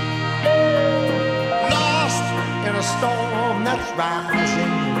lost in a storm that's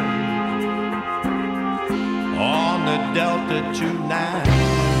rising on the Delta 29.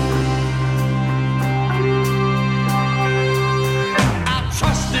 I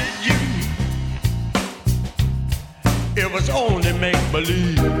trusted you. It was only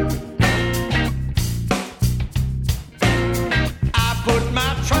make-believe. I put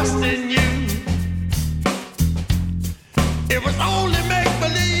my trust in you. It was only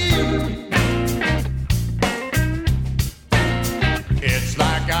make-believe. It's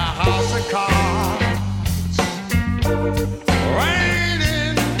like a house of cards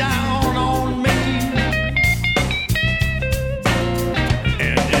raining down on me.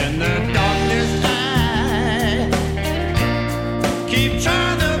 And in the darkness keep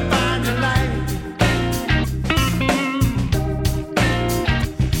trying to find the light,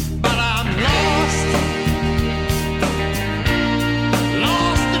 but I'm lost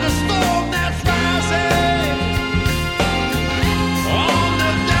in a storm that's rising on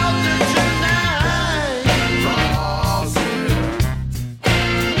the Delta tonight.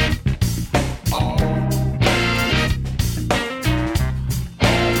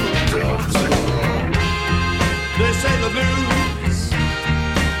 They say the blues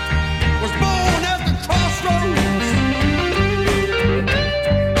was born at the crossroads,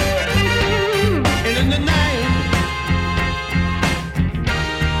 and in the night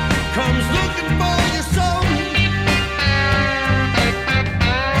comes looking for your soul.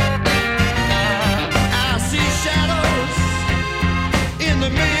 I see shadows in the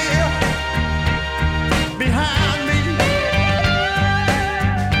mirror behind me,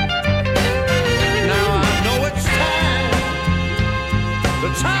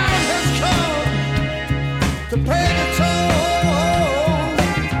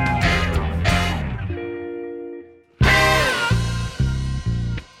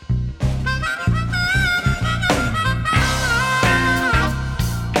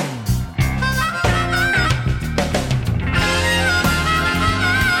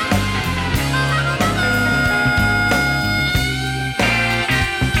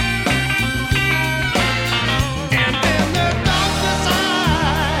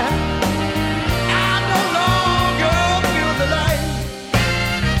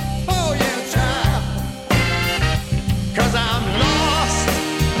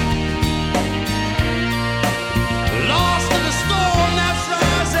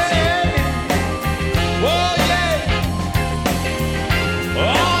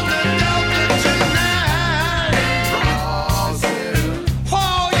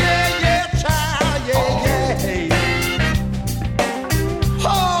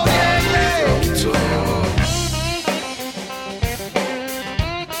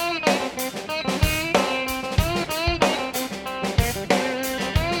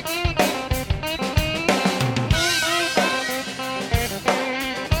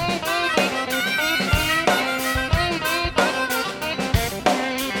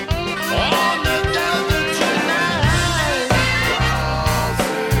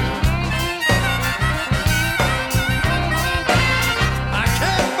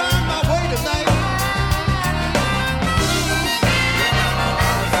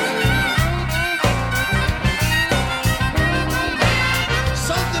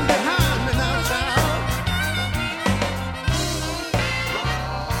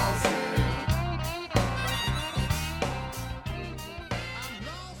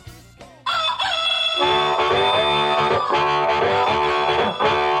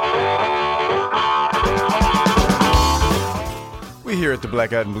 Here at the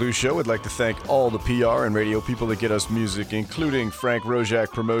Black Eyed and Blue Show, I'd like to thank all the PR and radio people that get us music, including Frank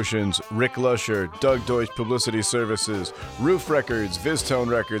Rojak Promotions, Rick Lusher, Doug Deutsch Publicity Services, Roof Records,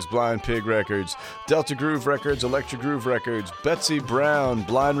 Viztone Records, Blind Pig Records, Delta Groove Records, Electric Groove Records, Betsy Brown,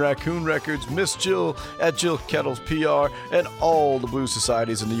 Blind Raccoon Records, Miss Jill at Jill Kettles PR, and all the blues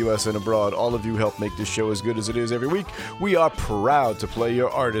societies in the U.S. and abroad. All of you help make this show as good as it is every week. We are proud to play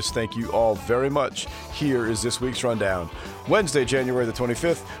your artists. Thank you all very much. Here is this week's rundown. Wednesday, January the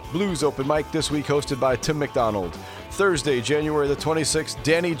 25th, Blues Open Mic, this week hosted by Tim McDonald. Thursday, January the 26th,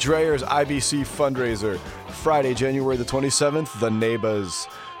 Danny Dreyer's IBC fundraiser. Friday, January the 27th, The Neighbors.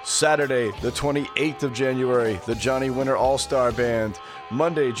 Saturday, the 28th of January, the Johnny Winter All-Star Band.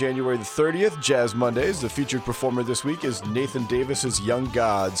 Monday, January the 30th, Jazz Mondays. The featured performer this week is Nathan Davis's Young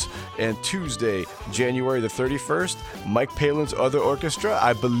Gods. And Tuesday, January the 31st, Mike Palin's Other Orchestra.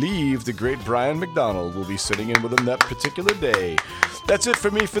 I believe the great Brian McDonald will be sitting in with him that particular day. That's it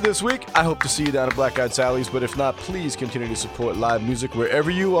for me for this week. I hope to see you down at Black Eyed Sally's, but if not, please continue to support live music wherever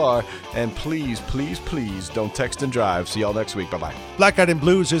you are. And please, please, please don't text and drive. See y'all next week. Bye-bye. Black Eyed and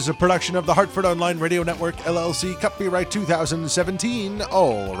Blues is a production of the Hartford Online Radio Network, LLC, copyright 2017,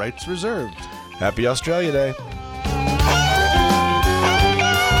 all rights reserved. Happy Australia Day.